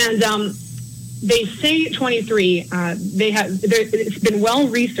 And they say 23. It's been well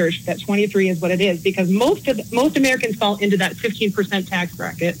researched that 23 is what it is because most Americans fall into that 15% tax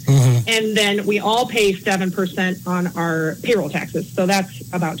bracket, and then we all pay 7% on our payroll taxes. So that's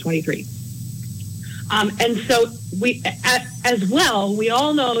about 23. And so we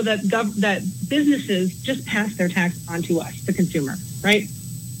all know that businesses just pass their tax on to us, the consumer, right?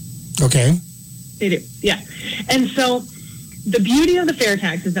 Okay. They do, yeah. And so the beauty of the fair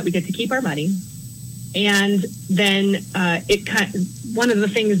tax is that we get to keep our money. And then one of the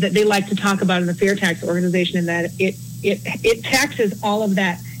things that they like to talk about in the fair tax organization is that it taxes all of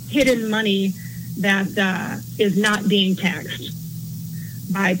that hidden money that is not being taxed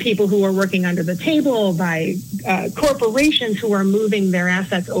by people who are working under the table, by corporations who are moving their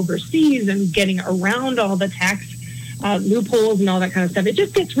assets overseas and getting around all the tax loopholes and all that kind of stuff. It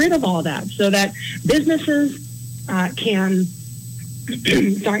just gets rid of all that so that businesses can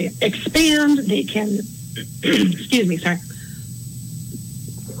expand. They can,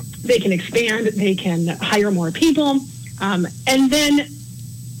 they can expand. They can hire more people. And then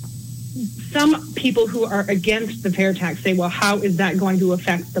some people who are against the fair tax say, well, how is that going to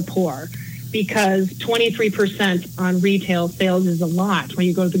affect the poor? Because 23% on retail sales is a lot when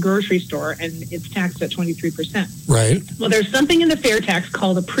you go to the grocery store and it's taxed at 23%. Right. Well, there's something in the fair tax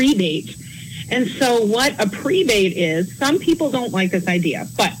called a prebate. And so what a prebate is, some people don't like this idea,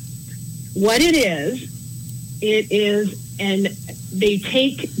 but what it is, and they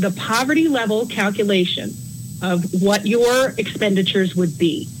take the poverty level calculation of what your expenditures would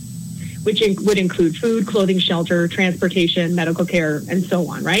be, which would include food, clothing, shelter, transportation, medical care, and so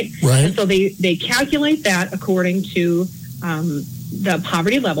on, right? Right. And so they calculate that according to the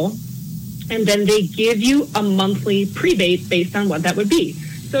poverty level, and then they give you a monthly prebate based on what that would be.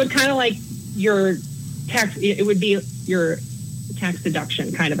 So it's kind of like your tax, it would be your tax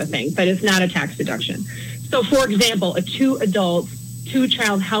deduction kind of a thing, but it's not a tax deduction. So for example, a 2-adult,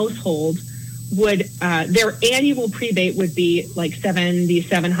 2-child household would, their annual prebate would be like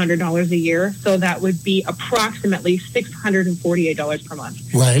 $700 a year. So that would be approximately $648 per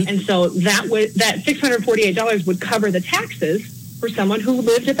month. Right. And so that $648 would cover the taxes for someone who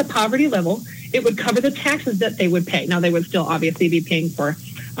lived at the poverty level. It would cover the taxes that they would pay. Now they would still obviously be paying for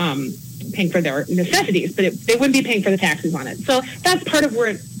their necessities, but they wouldn't be paying for the taxes on it. So that's part of where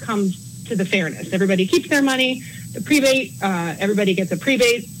it comes to the fairness. Everybody keeps their money, the prebate, everybody gets a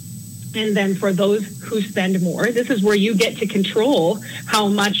prebate. And then for those who spend more, this is where you get to control how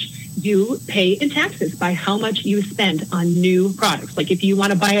much you pay in taxes by how much you spend on new products. Like if you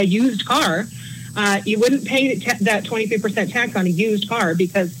want to buy a used car, you wouldn't pay that 23% tax on a used car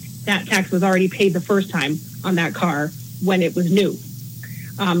because that tax was already paid the first time on that car when it was new.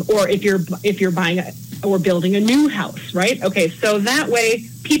 Or if you're buying or building a new house, right? Okay, so that way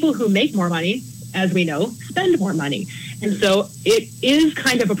people who make more money, as we know, spend more money. And so it is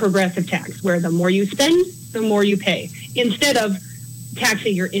kind of a progressive tax where the more you spend, the more you pay, instead of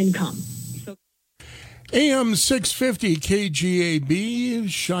taxing your income. AM 650 KGAB,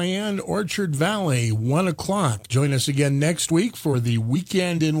 Cheyenne, Orchard Valley, 1 o'clock. Join us again next week for the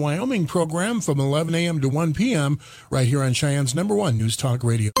Weekend in Wyoming program from 11 a.m. to 1 p.m. right here on Cheyenne's #1 News Talk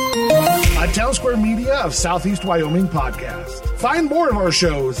Radio. A Town Square Media of Southeast Wyoming podcast. Find more of our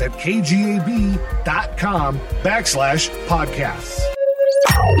shows at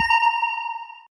kgab.com/podcasts.